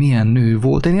Abigail milyen nő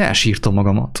volt, én elsírtam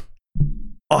magamat.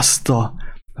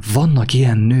 Vannak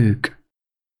ilyen nők,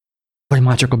 vagy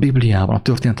már csak a Bibliában, a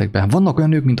történetekben, vannak olyan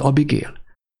nők, mint Abigail,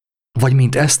 vagy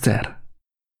mint Eszter,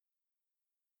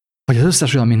 vagy az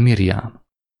összes olyan, mint Miriam,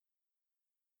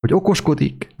 hogy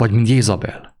okoskodik, vagy mint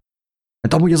Jézabel.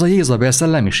 Mert amúgy ez a Jézabel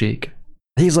szellemiség.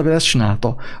 Jézabel ezt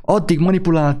csinálta, addig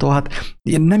manipulálta, hát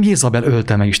nem Jézabel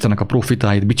ölte meg Istennek a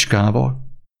profitáit bicskával,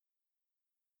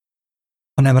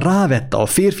 hanem rávette a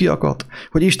férfiakat,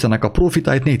 hogy Istennek a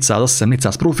profitáit,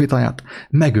 400 profitáját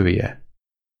megölje.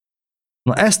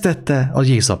 Na ezt tette a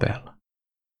Jézabel.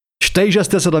 És te is ezt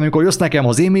teszed, amikor jössz nekem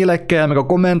az e-mailekkel, meg a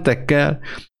kommentekkel,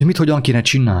 hogy mit hogyan kéne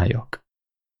csináljak.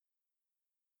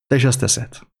 Te is ezt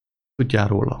teszed. Tudjál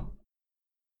róla.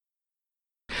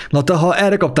 Na te, ha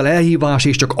erre kaptál elhívást,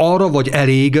 és csak arra vagy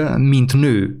elég, mint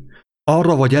nő,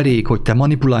 arra vagy elég, hogy te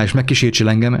manipulálj és megkísértsél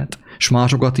engemet, és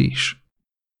másokat is,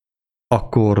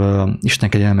 akkor Isten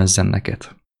kegyelmezzen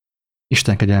neked.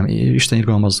 Isten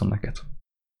irgalmazzon neked.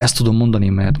 Ezt tudom mondani,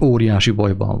 mert óriási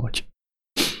bajban vagy.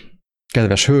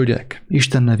 Kedves hölgyek,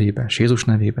 Isten nevében, és Jézus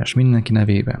nevében, és mindenki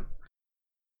nevében.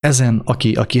 Ezen,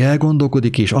 aki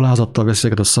elgondolkodik, és alázattal veszi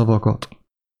ezeket a szavakat,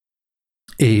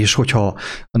 és hogyha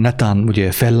netán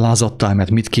ugye fellázadtál,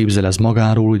 mert mit képzel ez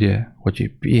magáról, ugye,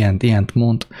 hogy ilyent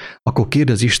mond, akkor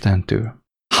kérdezz Istentől.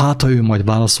 Hát, ha ő majd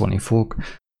válaszolni fog,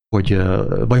 hogy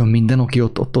vajon minden oké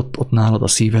ott nálad a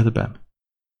szívedben?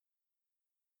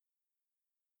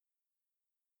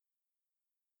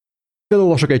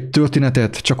 Elolvasok egy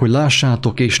történetet, csak hogy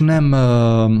lássátok, és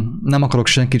nem akarok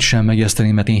senkit sem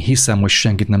megijeszteni, mert én hiszem, hogy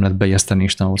senkit nem lehet beijeszteni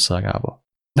Isten országába.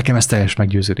 Nekem ez teljes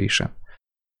meggyőződésem.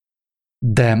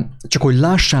 De csak hogy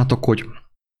lássátok,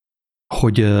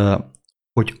 hogy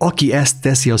aki ezt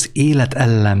teszi, az élet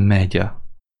ellen megy.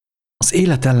 Az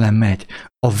élet ellen megy.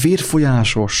 A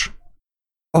vérfolyásos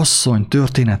asszony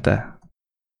története.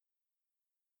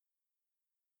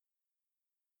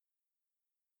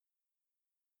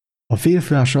 A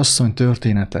vérfolyásos asszony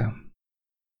története.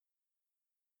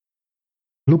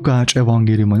 Lukács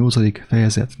evangéliuma 8.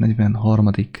 fejezet 43.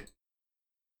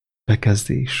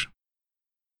 bekezdés.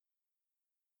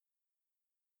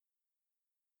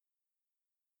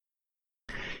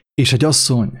 És egy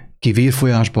asszony, ki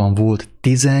vérfolyásban volt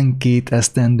 12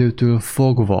 esztendőtől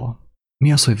fogva.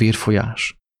 Mi az, hogy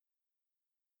vérfolyás?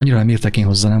 Annyira nem értek én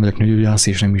hozzá, nem vagyok nőgyógyász,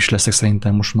 és nem is leszek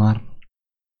szerintem most már.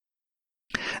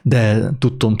 De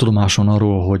tudomáson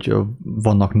arról, hogy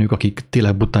vannak nők, akik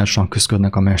tényleg brutálisan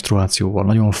küzdködnek a menstruációval.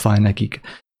 Nagyon fáj nekik,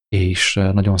 és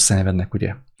nagyon szenvednek,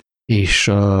 ugye.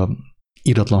 És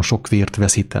iratlan sok vért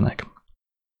veszítenek.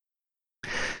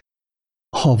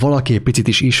 Ha valaki egy picit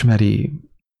is ismeri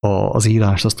az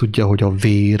írást, azt tudja, hogy a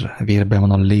vérben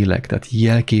van a lélek, tehát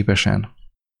jelképesen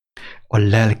a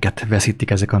lelket veszítik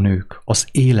ezek a nők, az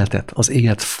életet, az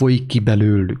élet folyik ki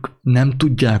belőlük, nem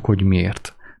tudják, hogy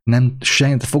miért,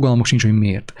 fogalmuk sincs, hogy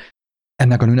miért.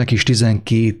 Ennek a nőnek is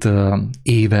 12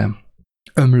 éve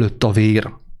ömlött a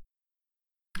vér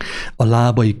a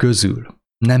lábai közül,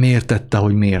 nem értette,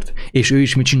 hogy miért, és ő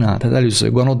is mit csinált? Hát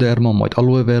először ganoderma, majd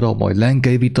aloe vera, majd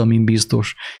lenkei vitamin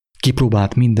biztos,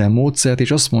 kipróbált minden módszert,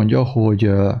 és azt mondja,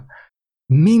 hogy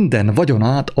minden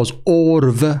vagyonát az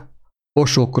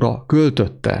orvosokra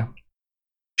költötte.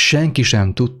 Senki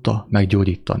sem tudta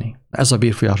meggyógyítani. Ez a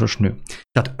vérfolyásos nő.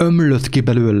 Tehát ömlött ki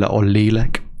belőle a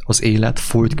lélek, az élet,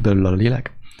 folyt ki belőle a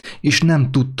lélek, és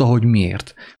nem tudta, hogy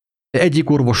miért. Egyik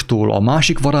orvostól a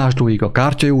másik varázslóig, a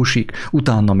kártyajósig,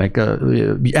 utána meg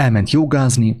elment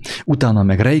jogázni, utána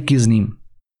meg reikizni,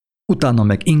 utána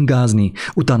meg ingázni,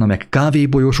 utána meg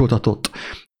kávébolyósoltatott,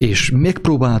 és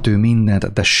megpróbált ő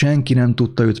mindent, de senki nem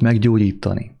tudta őt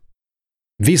meggyógyítani.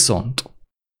 Viszont,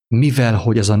 mivel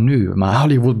hogy ez a nő már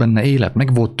alig volt benne élet,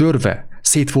 meg volt törve,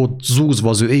 szét volt zúzva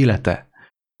az ő élete,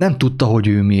 nem tudta, hogy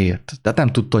ő miért. Tehát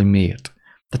nem tudta, hogy miért.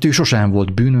 Tehát ő sosem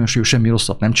volt bűnös, ő semmi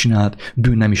rosszat nem csinált,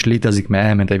 bűn nem is létezik, mert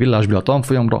elment egy villásbila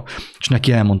tanfolyamra, és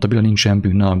neki elmondta, Bila, nincsen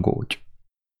bűn, ne aggódj.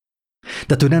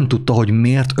 Tehát ő nem tudta, hogy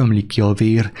miért ömlik ki a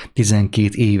vér 12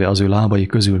 éve az ő lábai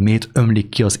közül, miért ömlik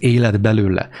ki az élet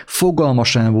belőle. Fogalma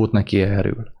sem volt neki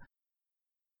erről.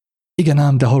 Igen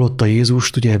ám, de hallotta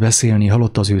Jézust ugye beszélni,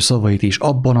 hallotta az ő szavait is,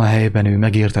 abban a helyben ő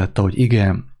megértette, hogy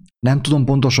igen, nem tudom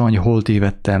pontosan, hogy hol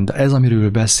tévedtem, de ez,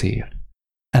 amiről beszél,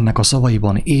 ennek a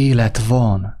szavaiban élet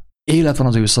van. Élet van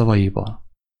az ő szavaiban.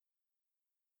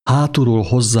 Hátulról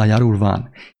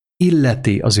hozzájárulván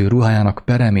illeti az ő ruhájának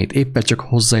peremét, éppen csak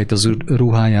hozzájött az ő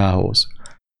ruhájához,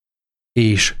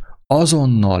 és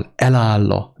azonnal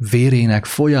eláll a vérének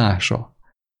folyása,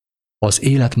 az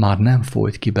élet már nem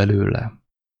folyt ki belőle.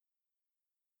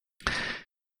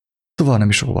 Tovább nem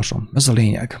is olvasom. Ez a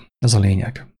lényeg. Ez a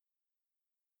lényeg.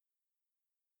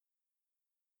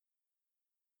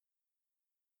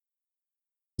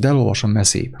 De elolvasom, mert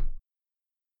szép.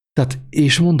 Tehát,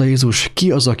 és mondta Jézus,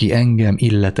 ki az, aki engem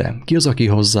illete? Ki az, aki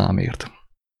hozzám ért?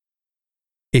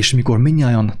 És mikor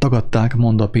mindnyájan tagadták,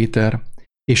 mondta Péter,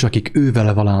 és akik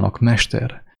ővele valának,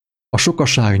 mester, a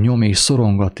sokaság nyom és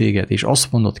szorongat téged, és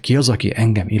azt mondod, ki az, aki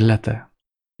engem illete?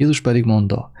 Jézus pedig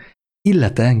mondta,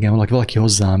 illete engem valaki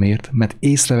hozzám ért, mert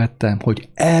észrevettem, hogy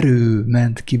erő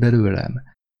ment ki belőlem,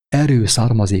 erő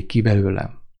származik ki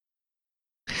belőlem.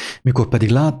 Mikor pedig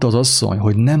látta az asszony,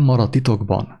 hogy nem marad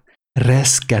titokban,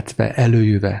 reszketve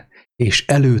előjöve, és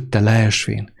előtte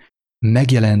leesvén,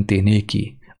 megjelenté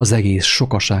néki az egész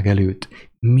sokaság előtt,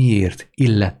 miért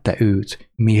illette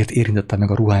őt, miért érintette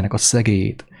meg a ruhájának a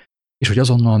szegélyét, és hogy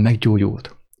azonnal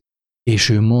meggyógyult. És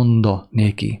ő mondta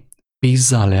néki,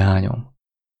 bízzál, leányom,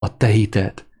 a te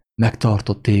hited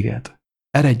megtartott téged,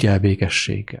 eredj el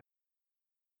békességgel.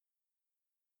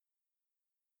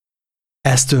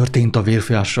 Ez történt a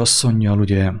vérfolyás asszonnyal,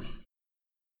 ugye.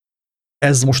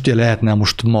 Ez most ugye lehetne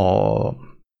ma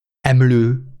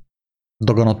emlő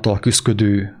daganattal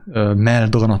küszködő, mell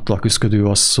daganattal küszködő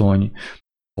asszony,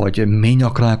 vagy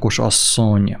ményakrákos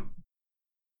asszony,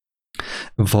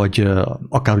 vagy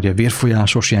akár ugye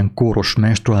vérfolyásos, ilyen kóros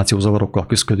menstruációzavarokkal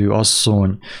küszködő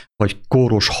asszony, vagy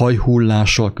kóros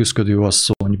hajhullással küszködő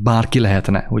asszony, bárki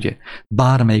lehetne, ugye,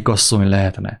 bármelyik asszony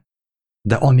lehetne.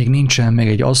 De amíg nincsen meg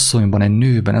egy asszonyban, egy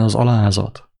nőben ez az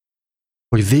alázat,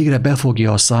 hogy végre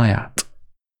befogja a száját,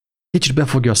 kicsit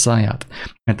befogja a száját,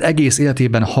 mert egész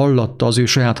életében hallatta az ő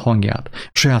saját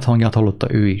hangját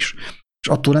hallotta ő is, és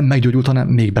attól nem meggyógyult, hanem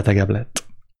még betegebb lett.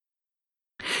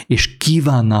 És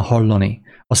kívánná hallani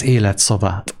az élet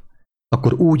szavát,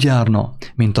 akkor úgy járna,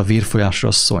 mint a vérfolyás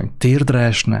asszony, térdre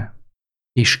esne,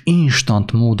 és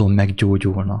instant módon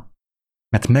meggyógyulna,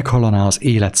 mert meghallaná az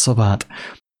élet szavát,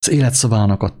 az élet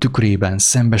szavának a tükrében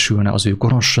szembesülne az ő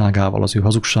gonoszságával, az ő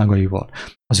hazugságaival,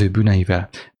 az ő bűneivel,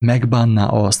 megbánná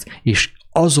azt, és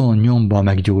azon nyomban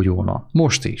meggyógyulna.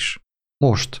 Most is.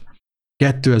 Most.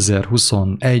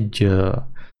 2021.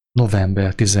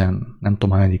 november 10, nem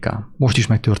tudom hányadikán. Most is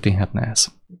megtörténhetne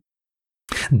ez.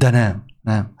 De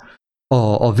nem.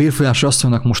 A vérfolyás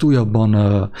asszonynak most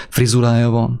újabban frizurája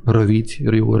van,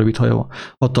 rövid haja van,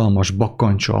 hatalmas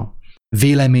bakkancsa,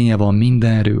 véleménye van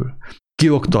mindenről,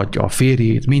 kioktatja a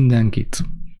férjét, mindenkit,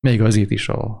 még azért is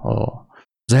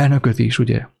az elnököt is,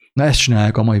 ugye. Na ezt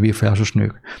csinálják a mai vérfolyásos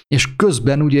nők. És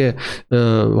közben ugye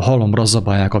halomra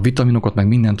zabálják a vitaminokat, meg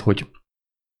mindent, hogy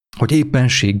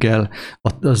éppenséggel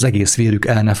az egész vérük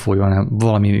el ne folyjon, hanem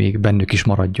valami még bennük is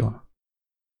maradjon.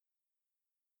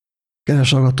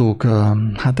 Kedves hallgatók,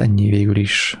 hát ennyi végül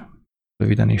is,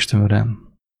 röviden és tömören.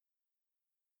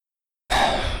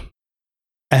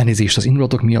 Elnézést az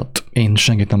indulatok miatt, én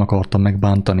senkit nem akartam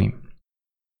megbántani.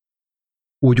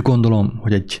 Úgy gondolom,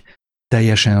 hogy egy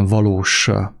teljesen valós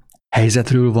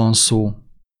helyzetről van szó,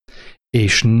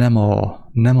 és nem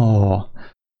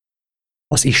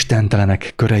az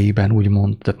istentelenek köreiben,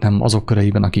 úgymond, tehát nem azok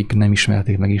köreiben, akik nem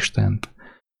ismerték meg Istent,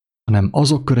 hanem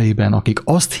azok köreiben, akik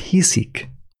azt hiszik,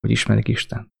 hogy ismerik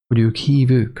Istent, hogy ők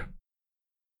hívők.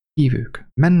 Hívők.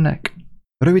 Mennek,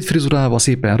 rövid frizurával,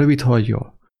 szépen rövid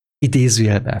hajjal,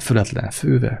 idézőjelben, fületlen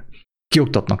fővel,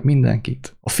 kioktatnak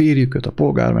mindenkit, a férjüköt, a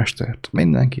polgármestert,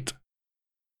 mindenkit.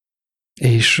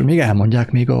 És még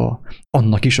elmondják még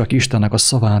annak is, aki Istennek a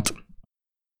szavát,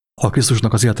 a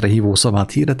Krisztusnak az életre hívó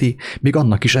szavát hirdeti, még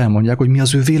annak is elmondják, hogy mi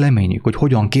az ő véleményük, hogy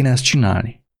hogyan kéne ezt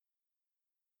csinálni.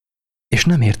 És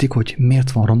nem értik, hogy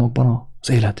miért van romokban az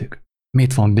életük,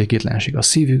 miért van békétlenség a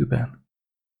szívükben,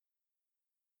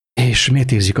 és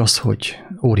miért érzik azt, hogy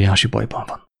óriási bajban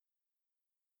van.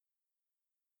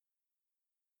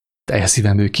 Teljes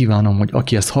szívemből kívánom, hogy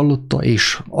aki ezt hallotta,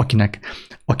 és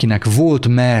akinek volt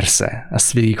mersze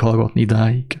ezt végighallgatni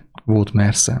idáig, volt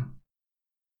mersze,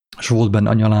 és volt benne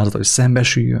annyi alázat, hogy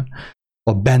szembesüljön,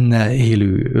 a benne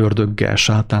élő ördöggel,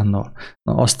 sátánnal,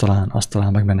 na azt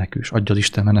talán megmenekülsz, adja az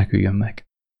Isten, meneküljön meg.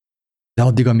 De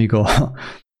addig,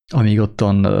 amíg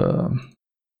ottan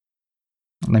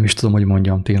nem is tudom, hogy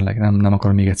mondjam, tényleg, nem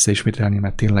akarom még egyszer ismételni,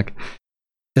 mert tényleg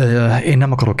én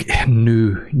nem akarok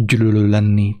nő gyűlölő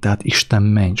lenni, tehát Isten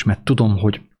ments, mert tudom,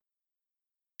 hogy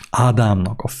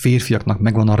Ádámnak, a férfiaknak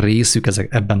megvan a részük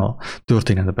ebben a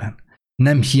történetben.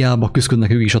 Nem hiába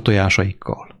küzdködnek ők is a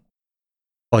tojásaikkal.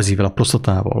 Azivel, a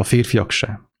prostatával, a férfiak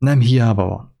sem. Nem hiába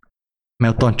van.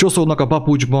 Mert ottan csoszolnak a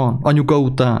papucsban, anyuka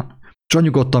után, és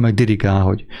anyuka meg dirigál,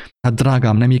 hogy hát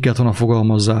drágám, nem így kellett volna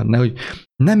fogalmazzál, hogy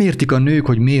nem értik a nők,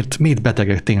 hogy miért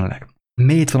betegek tényleg.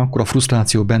 Miért van akkor a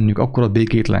frusztráció bennük, akkor a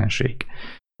békétlenség.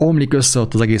 Omlik össze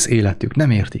ott az egész életük,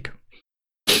 nem értik.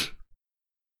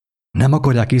 Nem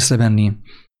akarják észrevenni,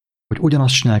 hogy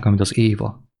ugyanazt csinálják, amit az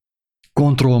Éva.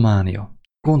 Kontrollmánia.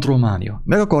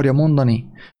 Meg akarja mondani,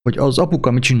 hogy az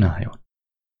apuka mit csináljon.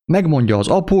 Megmondja az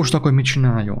apósnak, hogy mit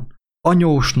csináljon.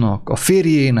 Anyósnak, a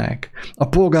férjének, a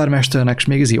polgármesternek, és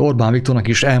még Orbán Viktornak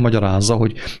is elmagyarázza,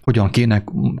 hogy hogyan kéne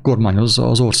kormányozza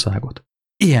az országot.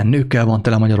 Ilyen nőkkel van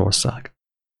tele Magyarország.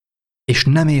 És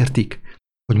nem értik,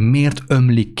 hogy miért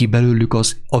ömlik ki belőlük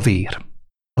a vér,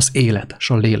 az élet és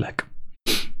a lélek.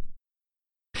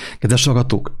 Kedves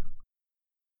hallgatók,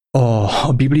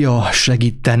 a Biblia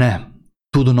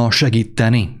tudna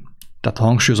segíteni, tehát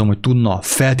hangsúlyozom, hogy tudna,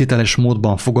 feltételes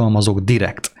módban fogalmazok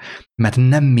direkt, mert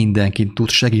nem mindenki tud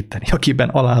segíteni, akiben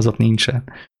alázat nincsen,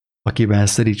 akiben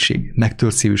szerítség,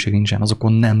 megtört szívűség nincsen,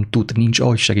 azokon nincs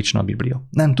ahogy segítsen a Biblia.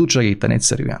 Nem tud segíteni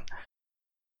egyszerűen.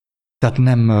 Tehát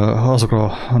nem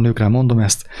azokra a nőkre mondom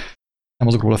ezt, nem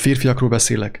azokról a férfiakról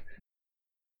beszélek,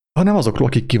 hanem azokról,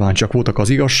 akik kíváncsiak voltak az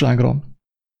igazságra,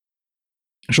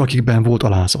 és akikben volt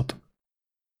alázat.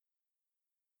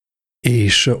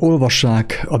 És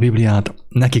olvassák a Bibliát,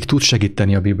 nekik tud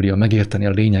segíteni a Biblia, megérteni a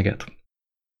lényeget.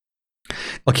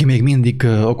 Aki még mindig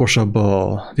okosabb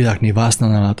a világnél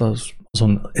vásznánál,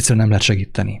 azon egyszerűen nem lehet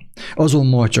segíteni. Azon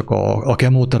majd csak a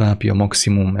kemoterápia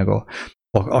maximum, meg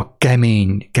a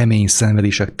kemény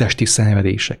szenvedések, testi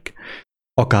szenvedések,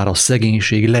 akár a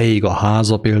szegénység, leég a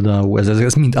háza például,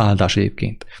 ez mind áldás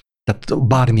egyébként. Tehát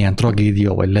bármilyen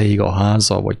tragédia, vagy leég a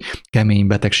háza, vagy kemény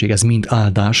betegség, ez mind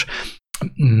áldás,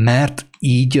 mert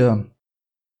így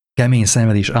kemény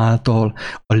szenvedés által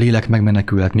a lélek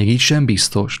megmenekülhet. Még így sem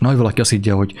biztos. Nagy valaki azt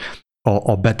higgye, hogy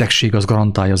a betegség az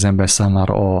garantálja az ember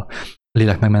számára a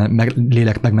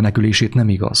lélek megmenekülését. Nem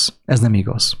igaz. Ez nem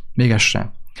igaz. Még ez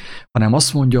sem. Hanem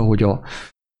azt mondja,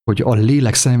 hogy a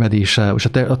lélek szenvedése, és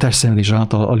a test szenvedés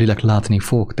által a lélek látni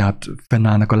fog, tehát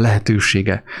fennállnak a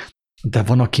lehetősége. De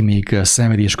van, aki még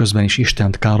szenvedés közben is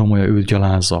Istent káromolja, őt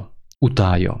gyalázza,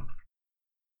 utálja.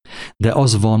 De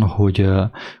az van, hogy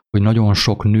nagyon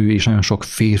sok nő és nagyon sok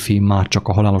férfi már csak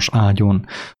a halálos ágyon,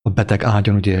 a beteg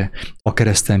ágyon, ugye a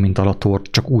kereszten, mint alator,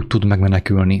 csak úgy tud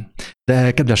megmenekülni.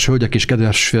 De kedves hölgyek és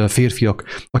kedves férfiak,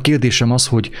 a kérdésem az,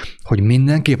 hogy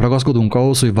mindenképp ragaszkodunk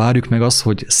ahhoz, hogy várjuk meg azt,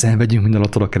 hogy szenvedjünk mind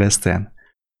alator a kereszten.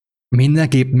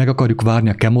 Mindenképp meg akarjuk várni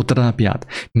a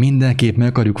kemoterápiát, mindenképp meg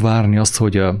akarjuk várni azt,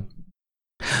 hogy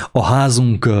a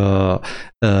házunk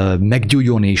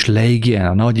meggyújjon és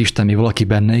leégjen, nagy Isten, még valaki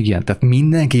benne igen. Tehát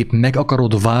mindenképp meg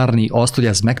akarod várni azt, hogy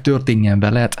ez megtörténjen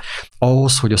veled,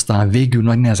 ahhoz, hogy aztán végül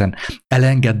nagy nehezen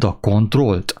elengedd a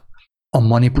kontrollt, a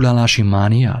manipulálási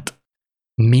mániát.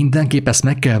 Mindenképp ezt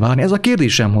meg kell várni. Ez a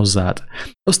kérdésem hozzád.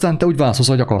 Aztán te úgy válaszolsz,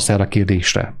 hogy akarsz erre a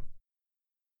kérdésre.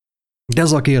 De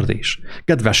ez a kérdés.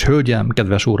 Kedves hölgyem,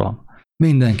 kedves uram,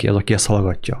 mindenki az, aki ezt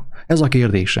hallgatja. Ez a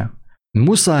kérdésem.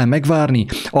 Muszáj megvárni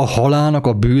a halálnak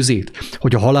a bűzét,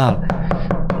 hogy a halál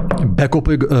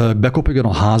bekopogjon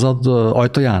a házad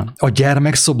ajtaján, a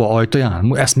gyermekszoba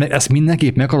ajtaján. Ezt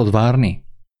mindenképp meg akarod várni?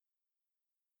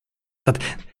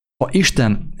 Tehát ha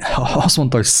Isten azt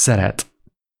mondta, hogy szeret,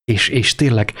 és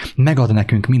tényleg megad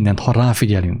nekünk mindent, ha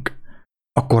ráfigyelünk,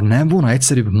 akkor nem volna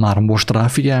egyszerűbb már most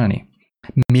ráfigyelni?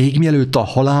 Még mielőtt a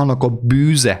halálnak a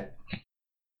bűze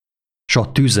és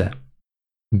a tüze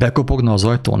bekopogna az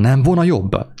ajtón, nem volna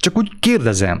jobb? Csak úgy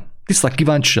kérdezem, tiszta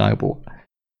kíváncsiságból.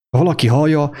 Ha valaki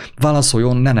hallja,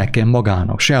 válaszoljon, ne nekem,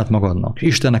 magának, saját magadnak.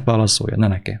 Istennek válaszolja, ne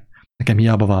nekem. Nekem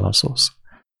hiába válaszolsz.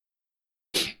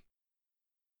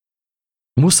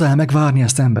 Muszáj megvárni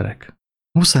ezt, emberek.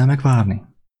 Muszáj megvárni.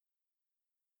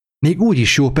 Még úgy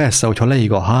is jó, persze, hogyha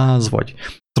leég a ház, vagy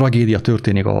tragédia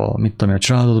történik a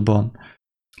családodban.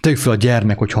 Tegyük fel a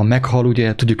gyermek, hogyha meghal,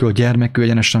 ugye, tudjuk, hogy a gyermek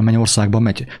egyenesen Mennyországba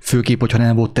megy, főképp, hogyha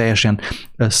nem volt teljesen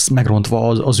megrontva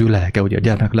az ő lelke, ugye a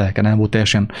gyermek lelke nem volt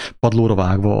teljesen padlóra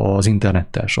vágva az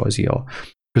internettel, a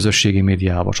közösségi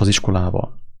médiával, az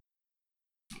iskolával.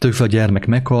 többféle gyermek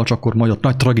meghal, csak akkor majd ott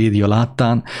nagy tragédia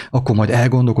láttán, akkor majd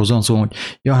elgondolkozom azon, hogy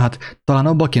ja, hát talán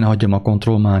abba kéne hagyjam a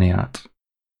kontrollmániát,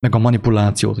 meg a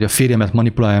manipulációt, hogy a férjemet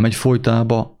manipuláljam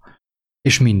egyfolytába,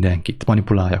 és mindenkit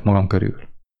manipuláljak magam körül.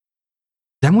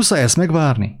 De muszáj ezt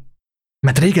megvárni,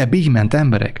 mert régebb így ment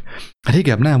emberek.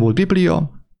 Régebb nem volt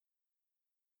Biblia,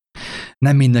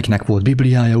 nem mindenkinek volt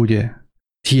Bibliája, ugye?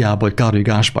 Hiába, hogy Károly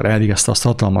Gáspár elvégezte azt a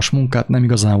hatalmas munkát, nem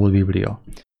igazán volt Biblia.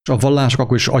 És a vallások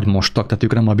akkor is agymostak, tehát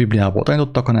ők nem a Bibliából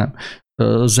tanítottak, hanem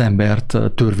az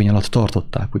embert törvény alatt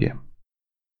tartották, ugye?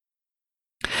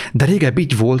 De régebb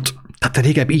így volt, tehát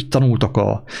régebb így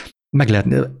tanultak meg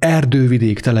lehet,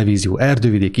 Erdővidék televízió,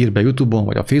 Erdővidék ír be YouTube-on,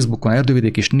 vagy a Facebookon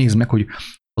Erdővidék, és nézd meg, hogy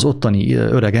az ottani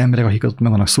öreg emberek, akik ott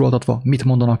meg vannak szólaltatva, mit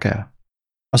mondanak el.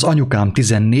 Az anyukám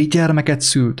 14 gyermeket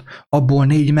szült, abból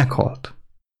 4 meghalt.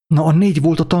 Na, a 4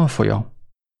 volt a tanfolyam.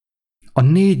 A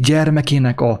 4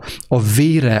 gyermekének a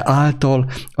vére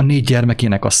által, a 4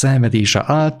 gyermekének a szenvedése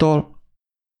által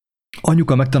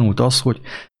anyuka megtanulta azt, hogy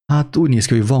hát úgy néz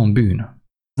ki, hogy van bűn.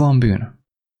 Van bűn.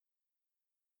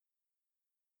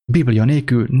 Biblia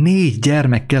nélkül 4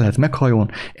 gyermek kellett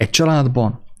meghaljon egy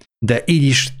családban, de így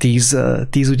is 10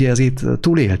 ugye ezért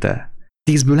túlélte.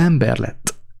 10-ből ember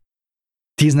lett.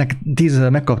 10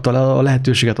 megkapta a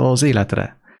lehetőséget az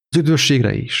életre, az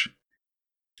üdvösségre is.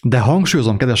 De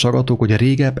hangsúlyozom, kedves hallgatók, hogy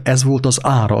régebb ez volt az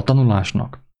ára a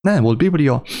tanulásnak. Nem volt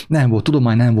Biblia, nem volt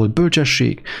tudomány, nem volt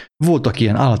bölcsesség, voltak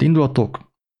ilyen állatindulatok,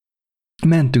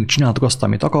 mentünk, csináltuk azt,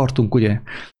 amit akartunk, ugye,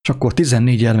 és akkor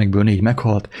 14 gyermekből 4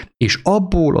 meghalt, és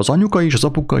abból az anyuka is, az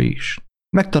apuka is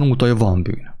megtanulta, hogy van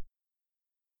bűn.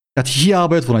 Tehát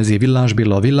hiába jött volna az Villás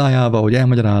Béla a villájába, hogy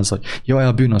elmagyarázza, hogy jaj,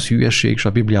 a bűn az hülyeség, és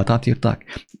a Bibliát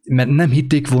átírták, mert nem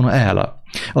hitték volna el.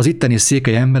 Az itteni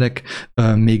székely emberek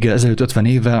még ezelőtt 50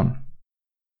 évvel,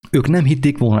 ők nem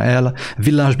hitték volna el,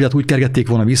 Villás Bélát úgy kergették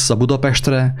volna vissza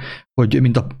Budapestre, hogy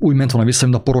úgy ment volna vissza,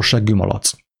 mint a porosság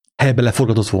gümalac. Helybe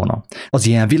leforgatott volna. Az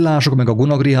ilyen villások, meg a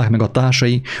gunagriák, meg a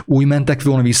társai úgy mentek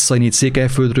volna vissza itt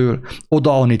Székelyföldről,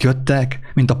 oda, ahonnit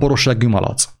jöttek, mint a porosság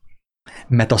gümalac.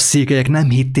 Mert a székelyek nem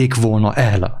hitték volna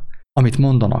el, amit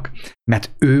mondanak.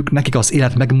 Mert nekik az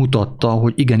élet megmutatta,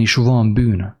 hogy igenis van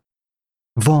bűn.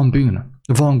 Van bűn,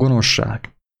 van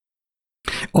gonoszság.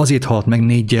 Azért halt meg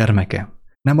 4 gyermeke.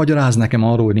 Nem magyaráz nekem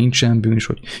arról, hogy nincsen bűn,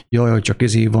 hogy jaj, hogy csak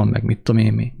ezé van, meg mit tudom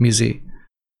én, mizé.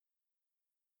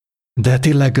 De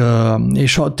tényleg,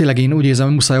 és tényleg én úgy érzem,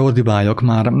 hogy muszáj ordibáljak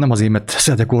már, nem azért, mert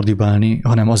szeretek ordibálni,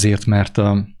 hanem azért, mert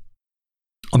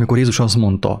amikor Jézus azt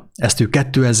mondta, ezt ő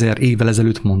 2000 évvel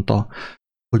ezelőtt mondta,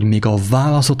 hogy még a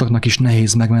választottaknak is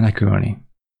nehéz megmenekülni.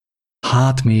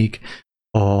 Hát még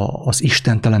az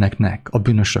istenteleneknek, a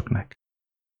bűnösöknek.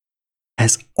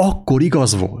 Ez akkor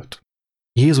igaz volt.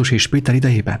 Jézus és Péter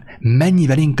idejében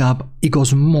mennyivel inkább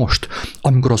igaz most,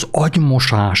 amikor az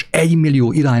agymosás 1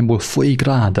 millió irányból folyik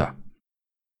rád.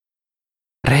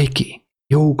 Reiki,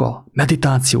 jóga,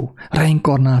 meditáció,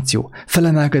 reinkarnáció,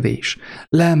 felemelkedés,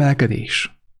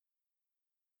 leemelkedés.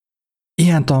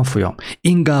 Ilyen tanfolyam,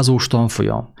 ingázós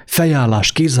tanfolyam,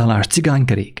 fejállás, kézállás,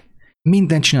 cigánykerék.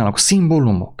 Mindent csinálnak,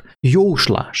 szimbólumok,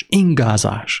 jóslás,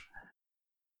 ingázás,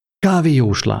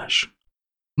 kávéjóslás,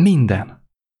 minden.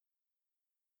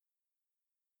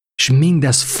 És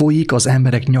mindez folyik az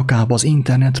emberek nyakába az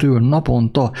internetről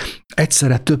naponta,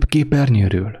 egyszerre több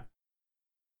képernyőről.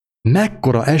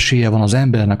 Mekkora esélye van az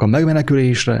embernek a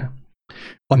megmenekülésre,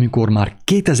 amikor már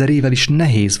 2000 évvel is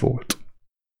nehéz volt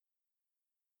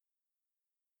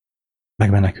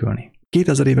megmenekülni.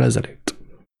 2000 évvel ezelőtt.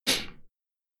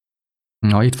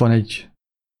 Na, itt van egy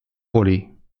poli.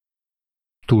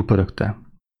 Túlpörögte.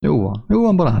 Jó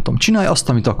van, barátom. Csinálj azt,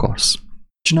 amit akarsz.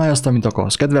 Csinálj azt, amit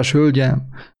akarsz. Kedves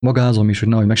hölgyem, magázom is, hogy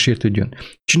nehogy megsértődjön.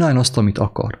 Csinálj azt, amit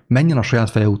akar. Menjen a saját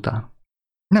feje után.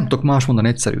 Nem tudok más mondani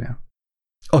egyszerűen.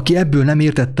 Aki ebből nem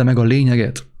értette meg a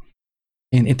lényeget,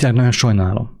 én tényleg nagyon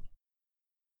sajnálom.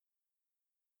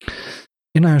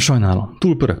 Én nagyon sajnálom.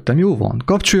 Túlpörögtem, jó van.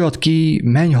 Kapcsoljad ki,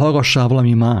 menj, hallgassál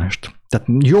valami mást. Tehát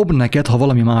jobb neked, ha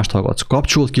valami mást hallgatsz.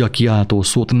 Kapcsold ki a kiáltó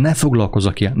szót, ne foglalkozz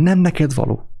a kiáltó. Nem neked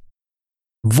való.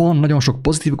 Van nagyon sok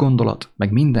pozitív gondolat,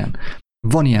 meg minden.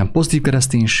 Van ilyen pozitív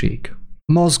kereszténység.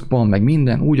 Maszkban, meg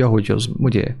minden, úgy, ahogy az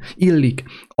ugye illik.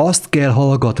 Azt kell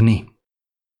hallgatni.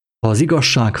 Ha az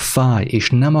igazság fáj, és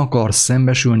nem akarsz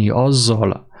szembesülni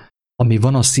azzal, ami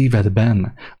van a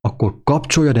szívedben, akkor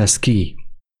kapcsoljad ezt ki.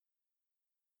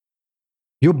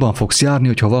 Jobban fogsz járni,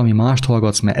 hogyha valami mást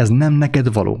hallgatsz, mert ez nem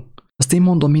neked való. Ezt én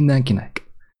mondom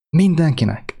mindenkinek.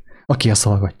 Mindenkinek, aki ezt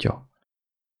hallgatja.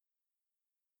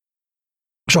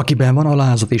 És akiben van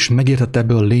alázat, és megértette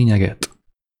ebből a lényeget.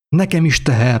 Nekem is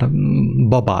teher,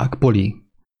 babák, poli.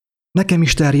 Nekem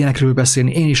is terjenekről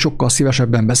beszélni, én is sokkal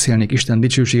szívesebben beszélnék Isten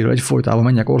dicsőségéről egyfolytában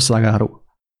mennyek országáról.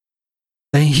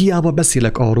 De én hiába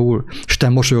beszélek arról, és te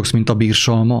mosolyogsz, mint a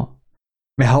bírsalma.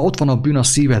 Mert ha ott van a bűn a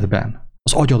szívedben,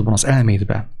 az agyadban, az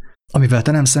elmédben, amivel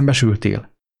te nem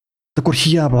szembesültél, akkor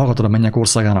hiába hallgatod a mennyek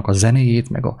országának a zenéjét,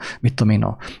 meg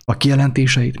a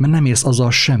kijelentéseit, mert nem érsz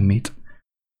azzal semmit.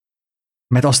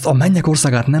 Mert azt a mennyek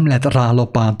országát nem lehet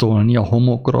rálapátolni a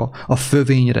homokra, a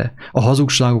fövényre, a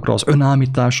hazugságokra, az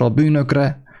önállításra, a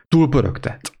bűnökre,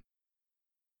 túlpörögtet.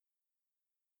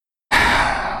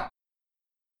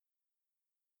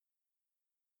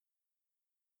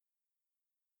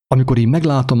 Amikor így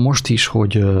meglátom most is,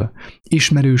 hogy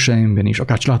ismerőseimben is,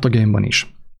 akár családtagjaimban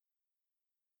is,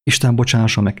 Isten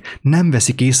bocsássa meg, nem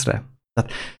veszik észre.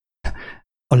 Tehát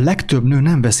a legtöbb nő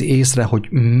nem veszi észre,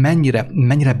 hogy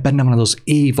mennyire benne van az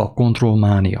Éva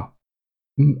kontrollmánia.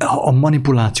 A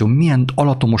manipuláció milyen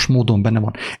alatomos módon benne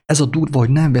van. Ez a durva, hogy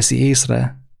nem veszi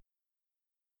észre.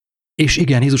 És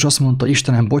igen, Jézus azt mondta,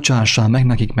 Istenem, bocsássál meg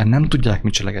nekik, mert nem tudják,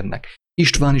 mit cselekednek.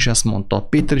 István is ezt mondta,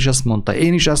 Péter is ezt mondta,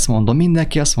 én is ezt mondom,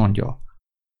 mindenki ezt mondja.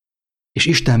 És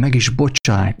Isten meg is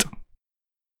bocsájt.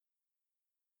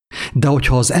 De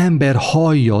hogyha az ember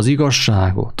hallja az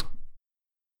igazságot,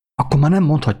 akkor már nem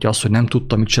mondhatja azt, hogy nem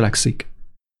tudta, mit cselekszik.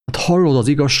 Hát hallod az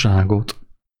igazságot,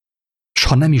 és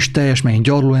ha nem is teljes, mert én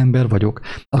gyarló ember vagyok,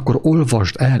 akkor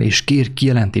olvasd el, és kér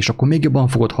kijelentés, akkor még jobban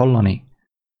fogod hallani.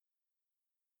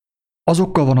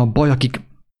 Azokkal van a baj, akik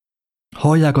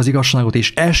hallják az igazságot,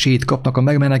 és esélyt kapnak a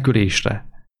megmenekülésre.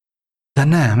 De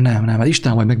nem, hát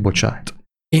Isten majd megbocsájt.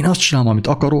 Én azt csinálom, amit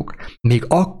akarok, még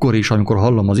akkor is, amikor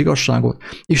hallom az igazságot,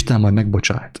 Isten majd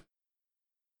megbocsájt.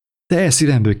 Teljes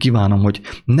szívemből kívánom, hogy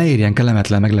ne érjen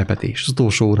kellemetlen meglepetés az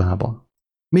utolsó órában.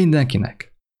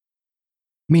 Mindenkinek.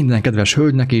 Minden kedves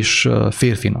hölgynek és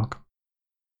férfinak.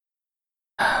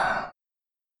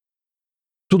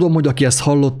 Tudom, hogy aki ezt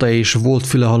hallotta és volt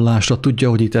fülehallásra, tudja,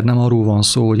 hogy itt nem arról van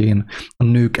szó, hogy én a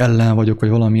nők ellen vagyok, vagy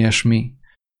valami ilyesmi,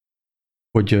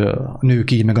 hogy a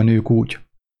nők így, meg a nők úgy.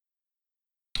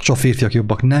 És a férfiak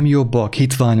jobbak, nem jobbak,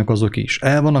 hitványok azok is.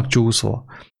 El vannak csúszva.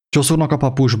 Csoszognak a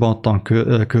papusba ottan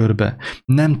körbe.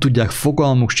 Nem tudják,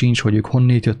 fogalmuk sincs, hogy ők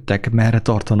honnét jöttek, merre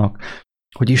tartanak,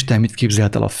 hogy Isten mit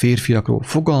képzelt el a férfiakról.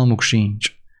 Fogalmuk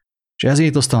sincs. És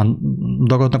ezért aztán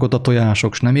dagadnak ott a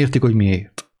tojások, és nem értik, hogy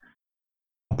miért.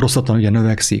 A prostata ugye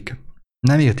növekszik.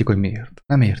 Nem értik, hogy miért.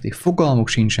 Nem értik. Fogalmuk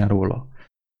sincsen róla.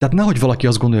 Tehát nehogy valaki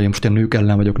azt gondolja, hogy most én nők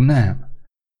ellen vagyok. Nem.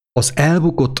 Az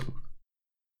elbukott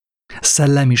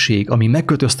szellemiség, ami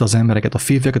megkötözte az embereket, a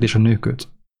férfiakat és a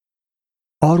nőköt.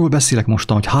 Arról beszélek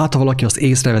mostan, hogy hát ha valaki azt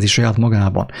észrevezi saját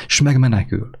magában, és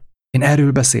megmenekül. Én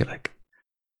erről beszélek.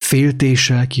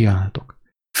 Féltéssel kiáltok.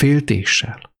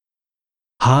 Féltéssel.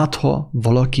 Hát ha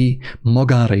valaki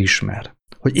magára ismer,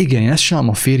 hogy igen, én ezt csinálom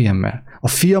a férjemmel, a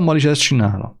fiammal is ezt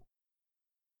csinálom.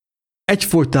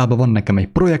 Egyfolytában van nekem egy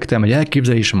projektem, egy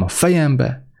elképzelésem a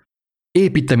fejembe,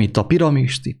 építem itt a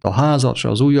piramist, itt a házat,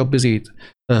 az újabb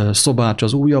szobát,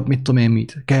 az újabb, mit tudom én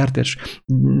mit, kertes,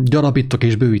 gyarapítok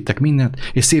és bővítek mindent,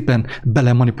 és szépen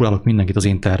belemanipulálok mindenkit az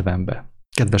én tervembe.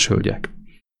 Kedves hölgyek!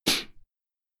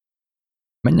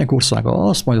 Mennyek országa,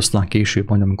 azt majd aztán később,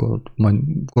 majd amikor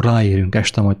ráérünk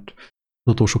este, majd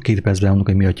az utolsó 2 percben mondok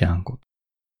egy mi atyánkot.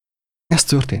 Ez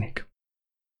történik.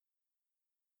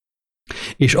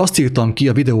 És azt írtam ki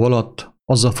a videó alatt,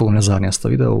 azzal fogom lezárni ezt a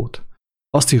videót,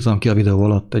 azt írtam ki a videó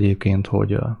alatt egyébként,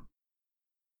 hogy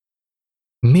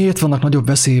miért vannak nagyobb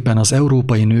veszélyben az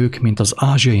európai nők, mint az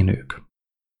ázsiai nők?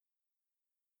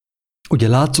 Ugye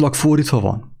látszólag fordítva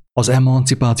van. Az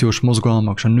emancipációs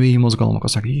mozgalmak és a női mozgalmak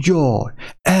azt mondják, jaj,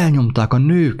 elnyomták a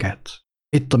nőket.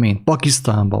 Itt amint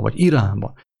Pakisztánban vagy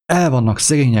Iránban. El vannak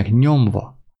szegények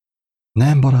nyomva.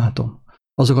 Nem, barátom.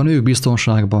 Azok a nők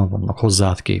biztonságban vannak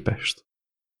hozzád képest.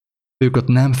 Őket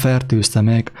nem fertőzte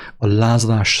meg a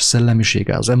lázadás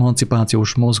szellemisége, az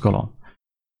emancipációs mozgalom.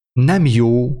 Nem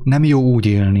jó úgy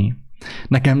élni.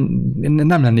 Nekem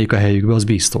nem lennék a helyükbe, az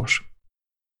biztos.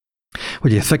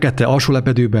 Hogy egy fekete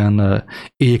alsólepedőben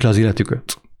éljék le az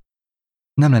életüket.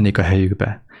 Nem lennék a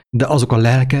helyükbe. De azok a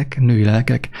lelkek, női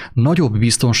lelkek nagyobb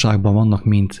biztonságban vannak,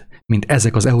 mint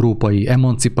ezek az európai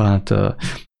emancipált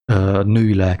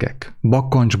női lelkek.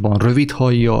 Bakkancsban, rövid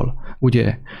hajjal,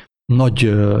 ugye,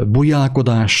 nagy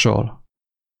bujálkodással.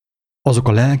 Azok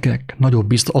a lelkek,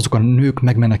 azok a nők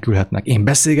megmenekülhetnek. Én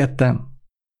beszélgettem.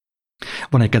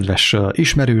 Van egy kedves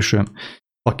ismerősöm,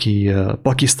 aki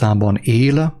Pakisztánban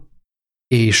él,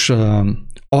 és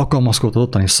alkalmazkodott az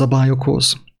ottani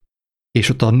szabályokhoz, és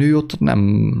ott a nő ott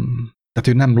tehát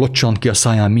ő nem locsant ki a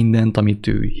száján mindent, amit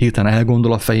ő hirtelen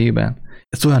elgondol a fejében.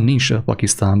 Ez olyan nincs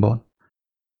Pakisztánban,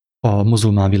 a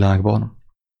muzulmán világban.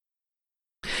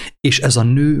 És ez a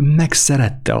nő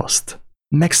megszerette azt.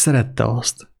 Megszerette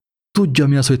azt. Tudja,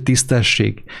 mi az, hogy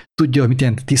tisztesség. Tudja, mit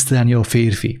jelent tisztelni a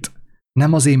férfit.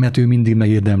 Nem azért, mert ő mindig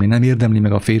megérdemli. Nem érdemli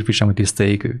meg a férfi sem, hogy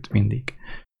tiszteljék őt mindig.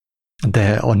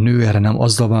 De a nő erre nem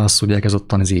azzal válaszol, hogy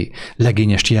elkezdottan ezért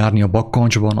legényest járni a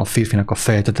bakkancsban, a férfinak a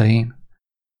fejtetején.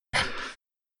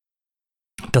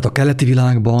 Tehát a keleti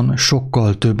világban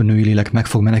sokkal több női lélek meg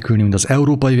fog menekülni, mint az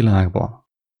európai világban.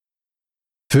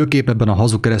 Főképp ebben a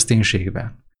hazug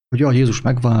kereszténységben. Hogy Jézus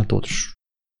megváltott,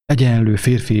 egyenlő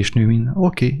férfi és nő minden.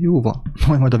 Oké, jó van,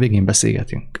 majd a végén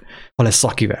beszélgetünk. Ha lesz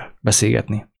szakivel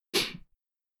beszélgetni.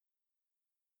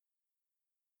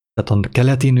 Tehát a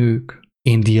keleti nők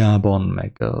Indiában,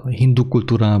 meg a hindu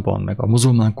kultúrában, meg a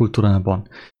muzulmán kultúrában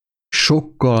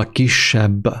sokkal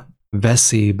kisebb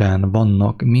veszélyben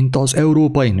vannak, mint az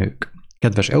európai nők.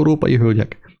 Kedves európai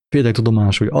hölgyek, féltek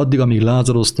tudomásul, hogy addig, amíg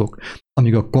lázadoztok,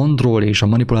 amíg a kontroll és a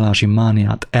manipulálási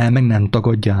mániát meg nem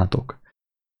tagadjátok,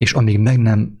 és amíg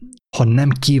ha nem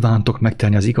kívántok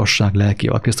megtelni az igazság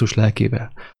lelkével, a Krisztus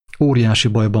lelkével, óriási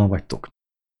bajban vagytok.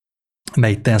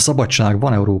 Mert itten szabadság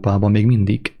van Európában még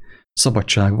mindig.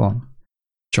 Szabadság van.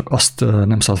 Csak azt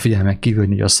nem szabad figyelmen kívül,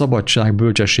 hogy a szabadság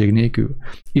bölcsesség nélkül,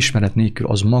 ismeret nélkül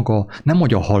az maga nem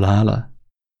hogy a halál,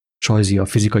 sajzi a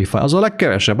fizikai fáj. Az a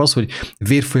legkevesebb, az, hogy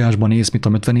vérfolyásban élsz, mint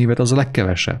a 50 évet, az a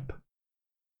legkevesebb.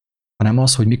 Hanem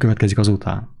az, hogy mi következik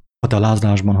azután, ha te a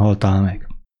lázadásban haltál meg.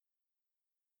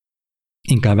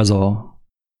 Inkább ez a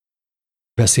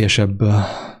veszélyesebb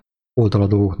oldala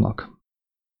dolgoknak.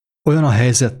 Olyan a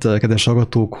helyzet, kedves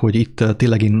hallgatók, hogy itt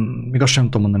tényleg én még azt sem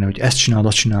tudom mondani, hogy ezt csináld,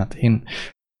 azt csináld.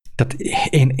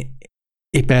 Én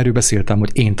épp erről beszéltem,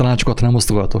 hogy én tanácsokat nem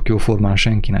osztogatok jóformán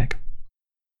senkinek.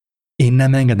 Én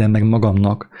nem engedem meg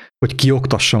magamnak, hogy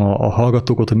kioktassam a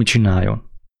hallgatókat, hogy mit csináljon.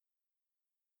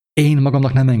 Én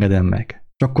magamnak nem engedem meg.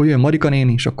 És akkor jön Marika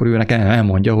néni, és akkor ő nekem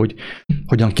elmondja, hogy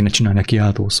hogyan kéne csinálni a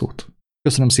kiáltószót.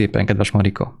 Köszönöm szépen, kedves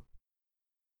Marika.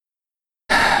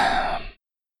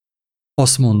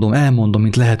 Azt elmondom,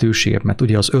 mint lehetőséget, mert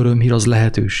ugye az örömhír az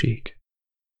lehetőség.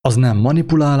 Az nem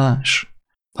manipulálás,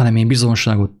 hanem én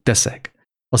bizonságot teszek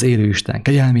az élő Isten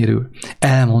kegyelméről.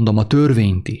 Elmondom a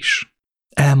törvényt is.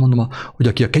 Elmondom, hogy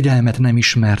aki a kegyelmet nem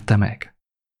ismerte meg,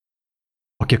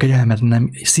 aki a kegyelmet nem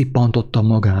szippantotta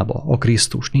magába, a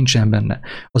Krisztus, nincsen benne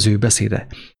az ő beszéde,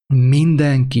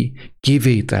 mindenki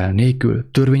kivétel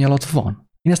nélkül törvény alatt van.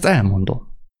 Én ezt elmondom.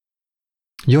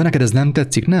 Ja, neked ez nem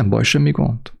tetszik? Nem baj, semmi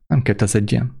gond. Nem kell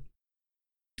teszedjen.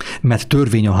 Mert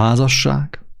törvény a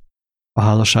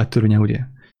házasság törvénye, ugye?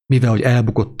 Mivel, hogy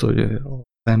elbukott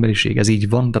az emberiség, ez így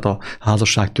van, tehát a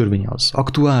házasság törvénye az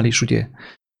aktuális, ugye?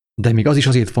 De még az is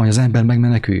azért van, hogy az ember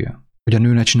megmeneküljön, hogy a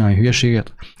nő ne csinálja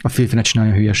hülyeséget, a férfi ne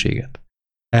csinálja hülyeséget.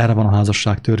 Erre van a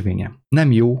házasság törvénye.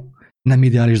 Nem jó, nem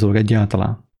ideális dolog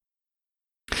egyáltalán.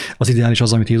 Az ideális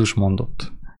az, amit Jézus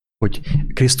mondott, hogy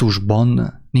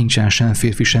Krisztusban nincsen sem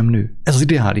férfi, sem nő. Ez az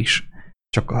ideális.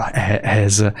 Csak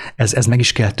ez meg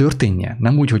is kell történjen.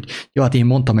 Nem úgy, hogy ja, hát én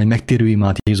mondtam egy megtérő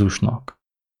imát Jézusnak.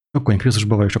 Akkor én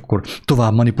Krisztusban vagyok, és akkor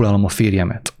tovább manipulálom a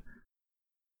férjemet.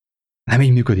 Nem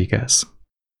így működik ez.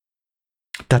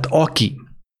 Tehát aki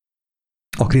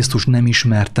a Krisztus nem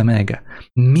ismerte meg,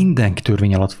 mindenki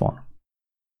törvény alatt van.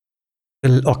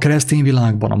 A keresztény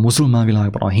világban, a muzulmán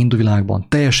világban, a hindu világban,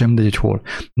 teljesen mindegy, hogy hol,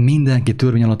 mindenki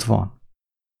törvény alatt van.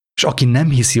 És aki nem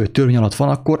hiszi, hogy törvény alatt van,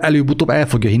 akkor előbb-utóbb el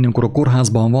fogja hinni, amikor a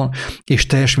kórházban van, és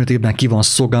teljes mértékben ki van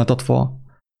szolgáltatva,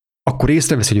 akkor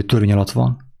észreveszi, hogy törvény alatt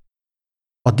van.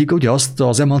 Addig ugye azt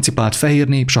az emancipált fehér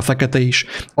nép, és a fekete is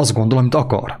azt gondol, amit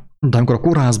akar. De amikor a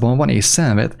kórházban van és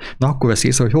szenved, na akkor veszi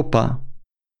észre, hogy hoppá,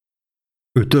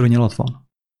 ő törvény alatt van.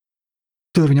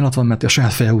 Törvény alatt van, mert a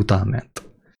saját feje után ment.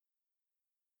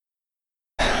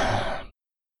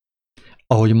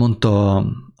 Ahogy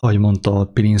mondta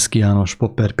Pilinszky János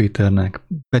Popper Péternek,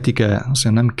 Petike, azt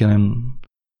mondja, nem kell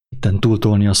itten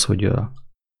túltolni azt, hogy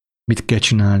mit kell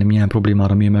csinálni, milyen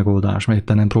problémára mi a megoldás, mert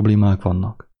itten nem problémák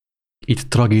vannak. Itt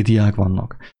tragédiák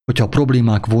vannak. Hogyha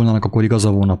problémák volnának, akkor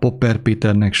igaza volna Popper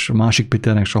Péternek, a másik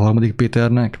Péternek, és a harmadik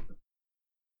Péternek.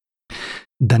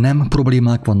 De nem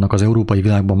problémák vannak az európai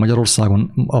világban,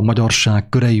 Magyarországon, a magyarság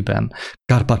köreiben,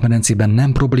 Kárpát-medencében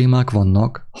nem problémák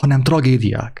vannak, hanem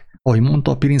tragédiák. Ahogy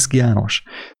mondta Pilinszky János.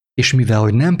 És mivel,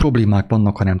 hogy nem problémák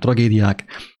vannak, hanem tragédiák,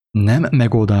 nem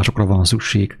megoldásokra van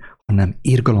szükség, hanem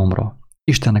irgalomra.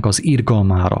 Istennek az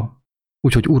irgalmára.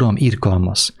 Úgyhogy Uram,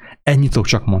 irgalmaz. Ennyit tudok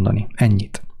csak mondani.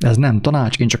 Ennyit. Ez nem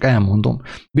tanács, én csak elmondom.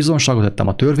 Bizonságot tettem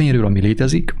a törvényről, ami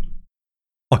létezik,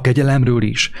 a kegyelemről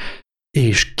is,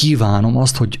 és kívánom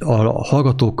azt, hogy a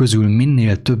hallgatók közül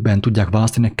minél többen tudják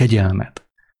választani a kegyelmet.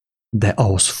 De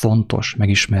ahhoz fontos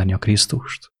megismerni a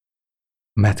Krisztust.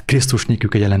 Mert Krisztus nélkül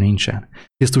kegyelem nincsen.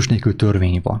 Krisztus nélkül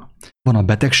törvény van. Van a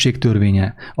betegség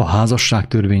törvénye, a házasság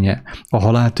törvénye, a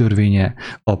halál törvénye,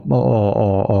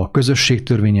 a közösség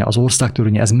törvénye, az ország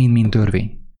törvénye, ez mind-mind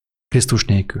törvény. Krisztus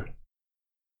nélkül.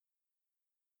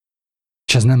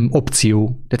 És ez nem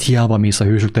opció, tehát hiába mész a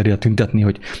hősök terére tüntetni,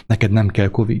 hogy neked nem kell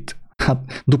Covid.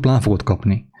 Hát duplán fogod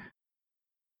kapni.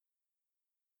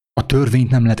 A törvényt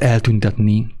nem lehet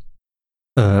eltüntetni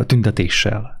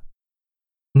tüntetéssel.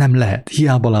 Nem lehet.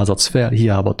 Hiába lázadsz fel,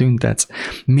 hiába tüntetsz.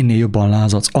 Minél jobban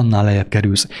lázadsz, annál lejjebb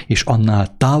kerülsz, és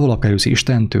annál távolabb kerülsz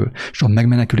Istentől, és a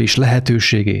megmenekülés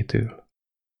lehetőségétől.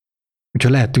 Hogyha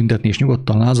lehet tüntetni és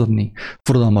nyugodtan lázadni,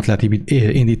 forradalmat lehet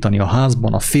indítani a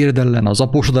házban, a férjed ellen, az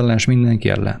apósod ellen, és mindenki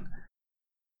ellen.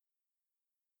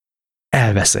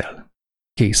 Elveszel.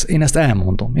 Kész. Én ezt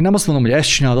elmondom. Én nem azt mondom, hogy ezt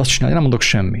csinálod, azt csinálod, én nem mondok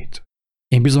semmit.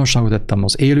 Én bizonságot tettem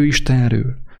az élő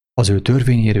Istenről, az ő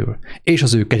törvényéről, és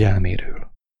az ő kegyelméről.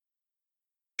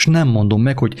 És nem mondom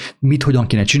meg, hogy mit hogyan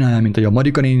kéne csinálni, mint hogy a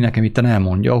Marika néni nekem itt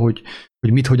elmondja, hogy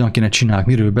mit hogyan kéne csinálni,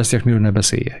 miről beszéljek, miről ne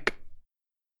beszéljek.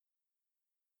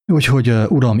 Úgyhogy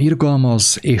Uram,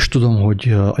 irgalmaz, és tudom,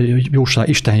 hogy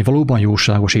Isten valóban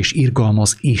jóságos, és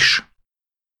irgalmaz is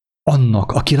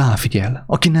annak, aki ráfigyel,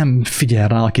 aki nem figyel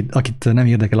rá, akit nem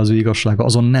érdekel az ő igazsága,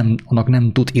 annak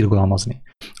nem tud irgalmazni,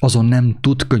 azon nem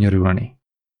tud könyörülni.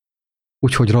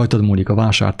 Úgyhogy rajtad múlik a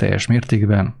vásár teljes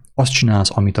mértékben, azt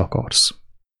csinálsz, amit akarsz.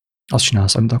 Azt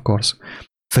csinálsz, amit akarsz.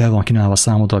 Fel van kínálva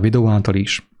számodra a videó által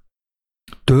is.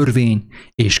 Törvény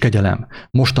és kegyelem.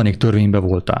 Mostanig törvénybe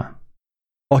voltál.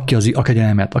 Aki a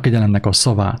kegyelemnek a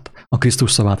szavát, a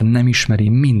Krisztus szavát nem ismeri,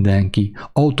 mindenki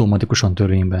automatikusan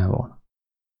törvényben van.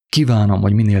 Kívánom,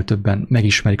 hogy minél többen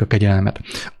megismerik a kegyelmet,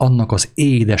 annak az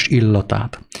édes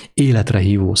illatát, életre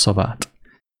hívó szavát.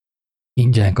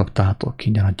 Ingyen kaptátok,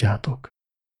 ingyen adjátok.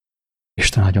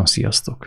 Isten áldjon, sziasztok!